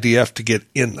the IDF to get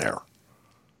in there.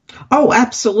 Oh,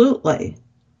 absolutely.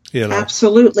 You know?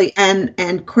 Absolutely.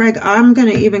 And Craig, I'm going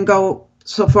to even go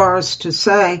so far as to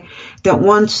say that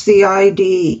once the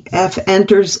IDF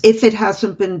enters, if it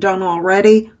hasn't been done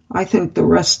already, I think the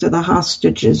rest of the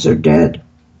hostages are dead.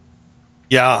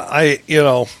 Yeah,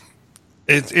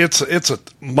 it's a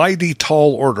mighty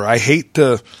tall order. I hate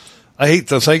to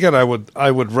think it.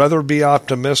 I would rather be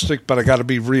optimistic, but I got to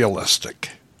be realistic.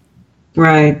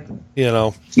 Right. You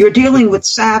know, you're dealing with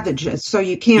savages, so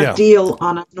you can't deal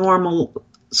on a normal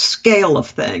scale of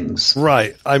things.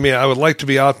 Right. I mean, I would like to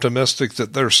be optimistic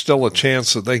that there's still a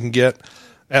chance that they can get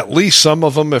at least some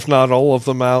of them, if not all of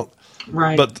them, out.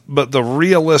 Right. But the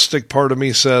realistic part of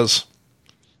me says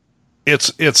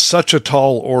it's such a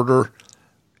tall order,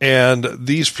 and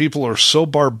these people are so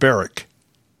barbaric.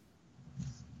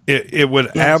 It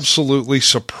would absolutely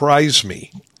surprise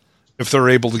me if they're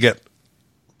able to get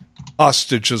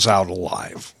hostages out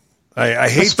alive. I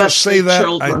hate to say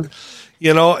that,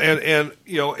 and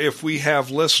if we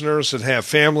have listeners that have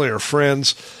family or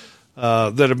friends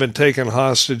that have been taken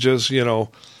hostages, I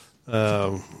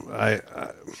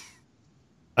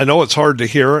know it's hard to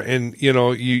hear, and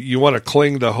you want to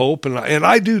cling to hope, and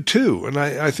I do too, and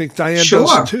I think Diane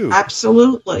does too.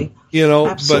 Absolutely.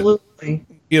 Absolutely.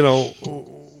 But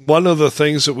one of the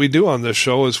things that we do on this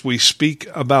show is we speak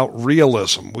about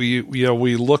realism. We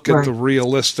look at the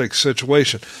realistic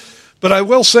situation. But I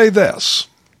will say this.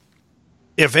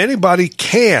 If anybody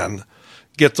can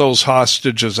get those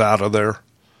hostages out of there,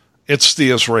 it's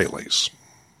the Israelis.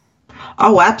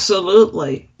 Oh,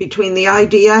 absolutely. Between the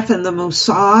IDF and the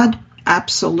Mossad,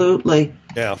 absolutely.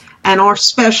 Yeah. And our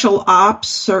special ops,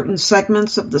 certain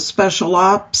segments of the special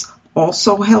ops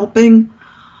also helping.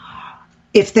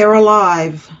 If they're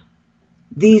alive,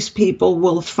 these people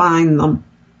will find them.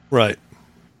 Right.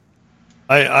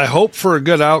 I hope for a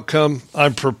good outcome.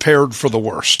 I'm prepared for the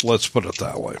worst. Let's put it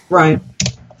that way. Right.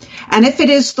 And if it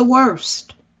is the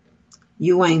worst,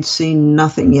 you ain't seen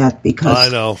nothing yet, because I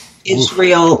know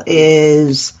Israel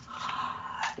is,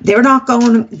 they're not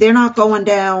going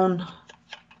down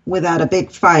without a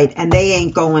big fight, and they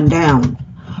ain't going down.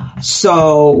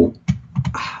 So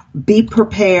be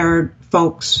prepared,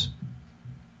 folks.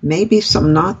 Maybe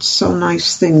some not so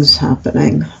nice things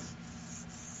happening.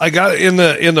 I got in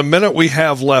the minute we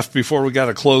have left before we got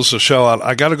to close the show out.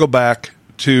 I got to go back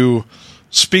to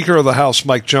Speaker of the House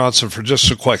Mike Johnson for just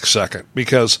a quick second,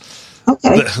 because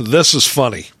this is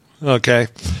funny. Okay,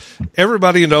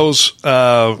 everybody knows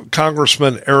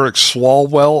Congressman Eric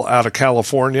Swalwell out of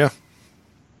California.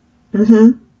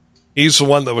 Mm-hmm. He's the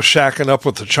one that was shacking up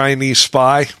with the Chinese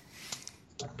spy.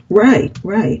 Right.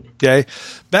 Okay.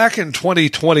 Back in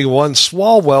 2021,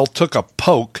 Swalwell took a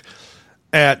poke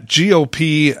at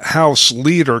GOP House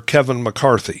leader Kevin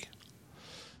McCarthy.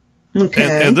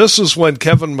 Okay. And this is when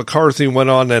Kevin McCarthy went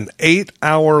on an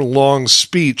 8-hour-long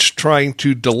speech trying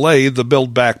to delay the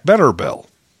Build Back Better bill.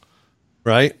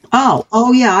 Right?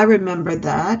 Oh, yeah, I remember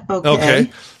that.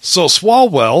 Okay. So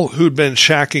Swalwell, who'd been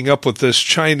shacking up with this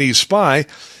Chinese spy,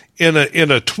 in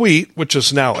a tweet, which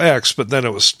is now X, but then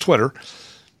it was Twitter,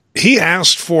 he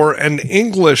asked for an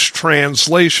English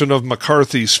translation of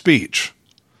McCarthy's speech.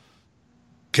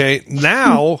 Okay,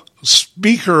 now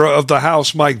Speaker of the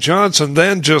House Mike Johnson,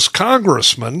 then just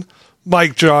Congressman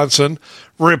Mike Johnson,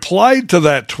 replied to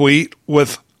that tweet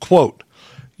with, quote,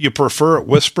 "You prefer it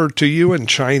whispered to you in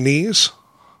Chinese?"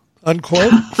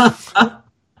 Unquote.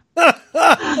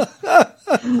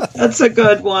 That's a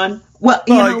good one. Well,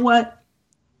 you know what?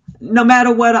 No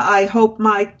matter what, I hope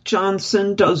Mike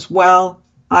Johnson does well.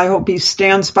 I hope he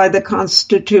stands by the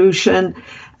Constitution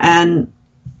and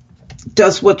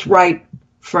does what's right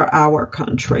for our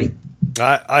country.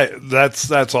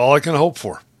 That's all I can hope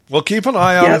for. We'll keep an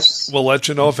eye on it. We'll let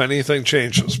you know if anything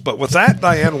changes. But with that,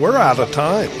 Diane, we're out of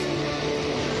time.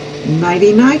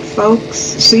 Nighty-night, folks.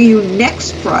 See you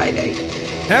next Friday.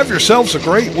 Have yourselves a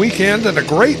great weekend and a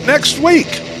great next week.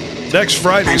 Next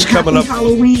Friday's coming up. Happy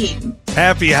Halloween.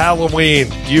 Happy Halloween.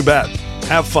 You bet.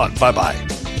 Have fun. Bye-bye.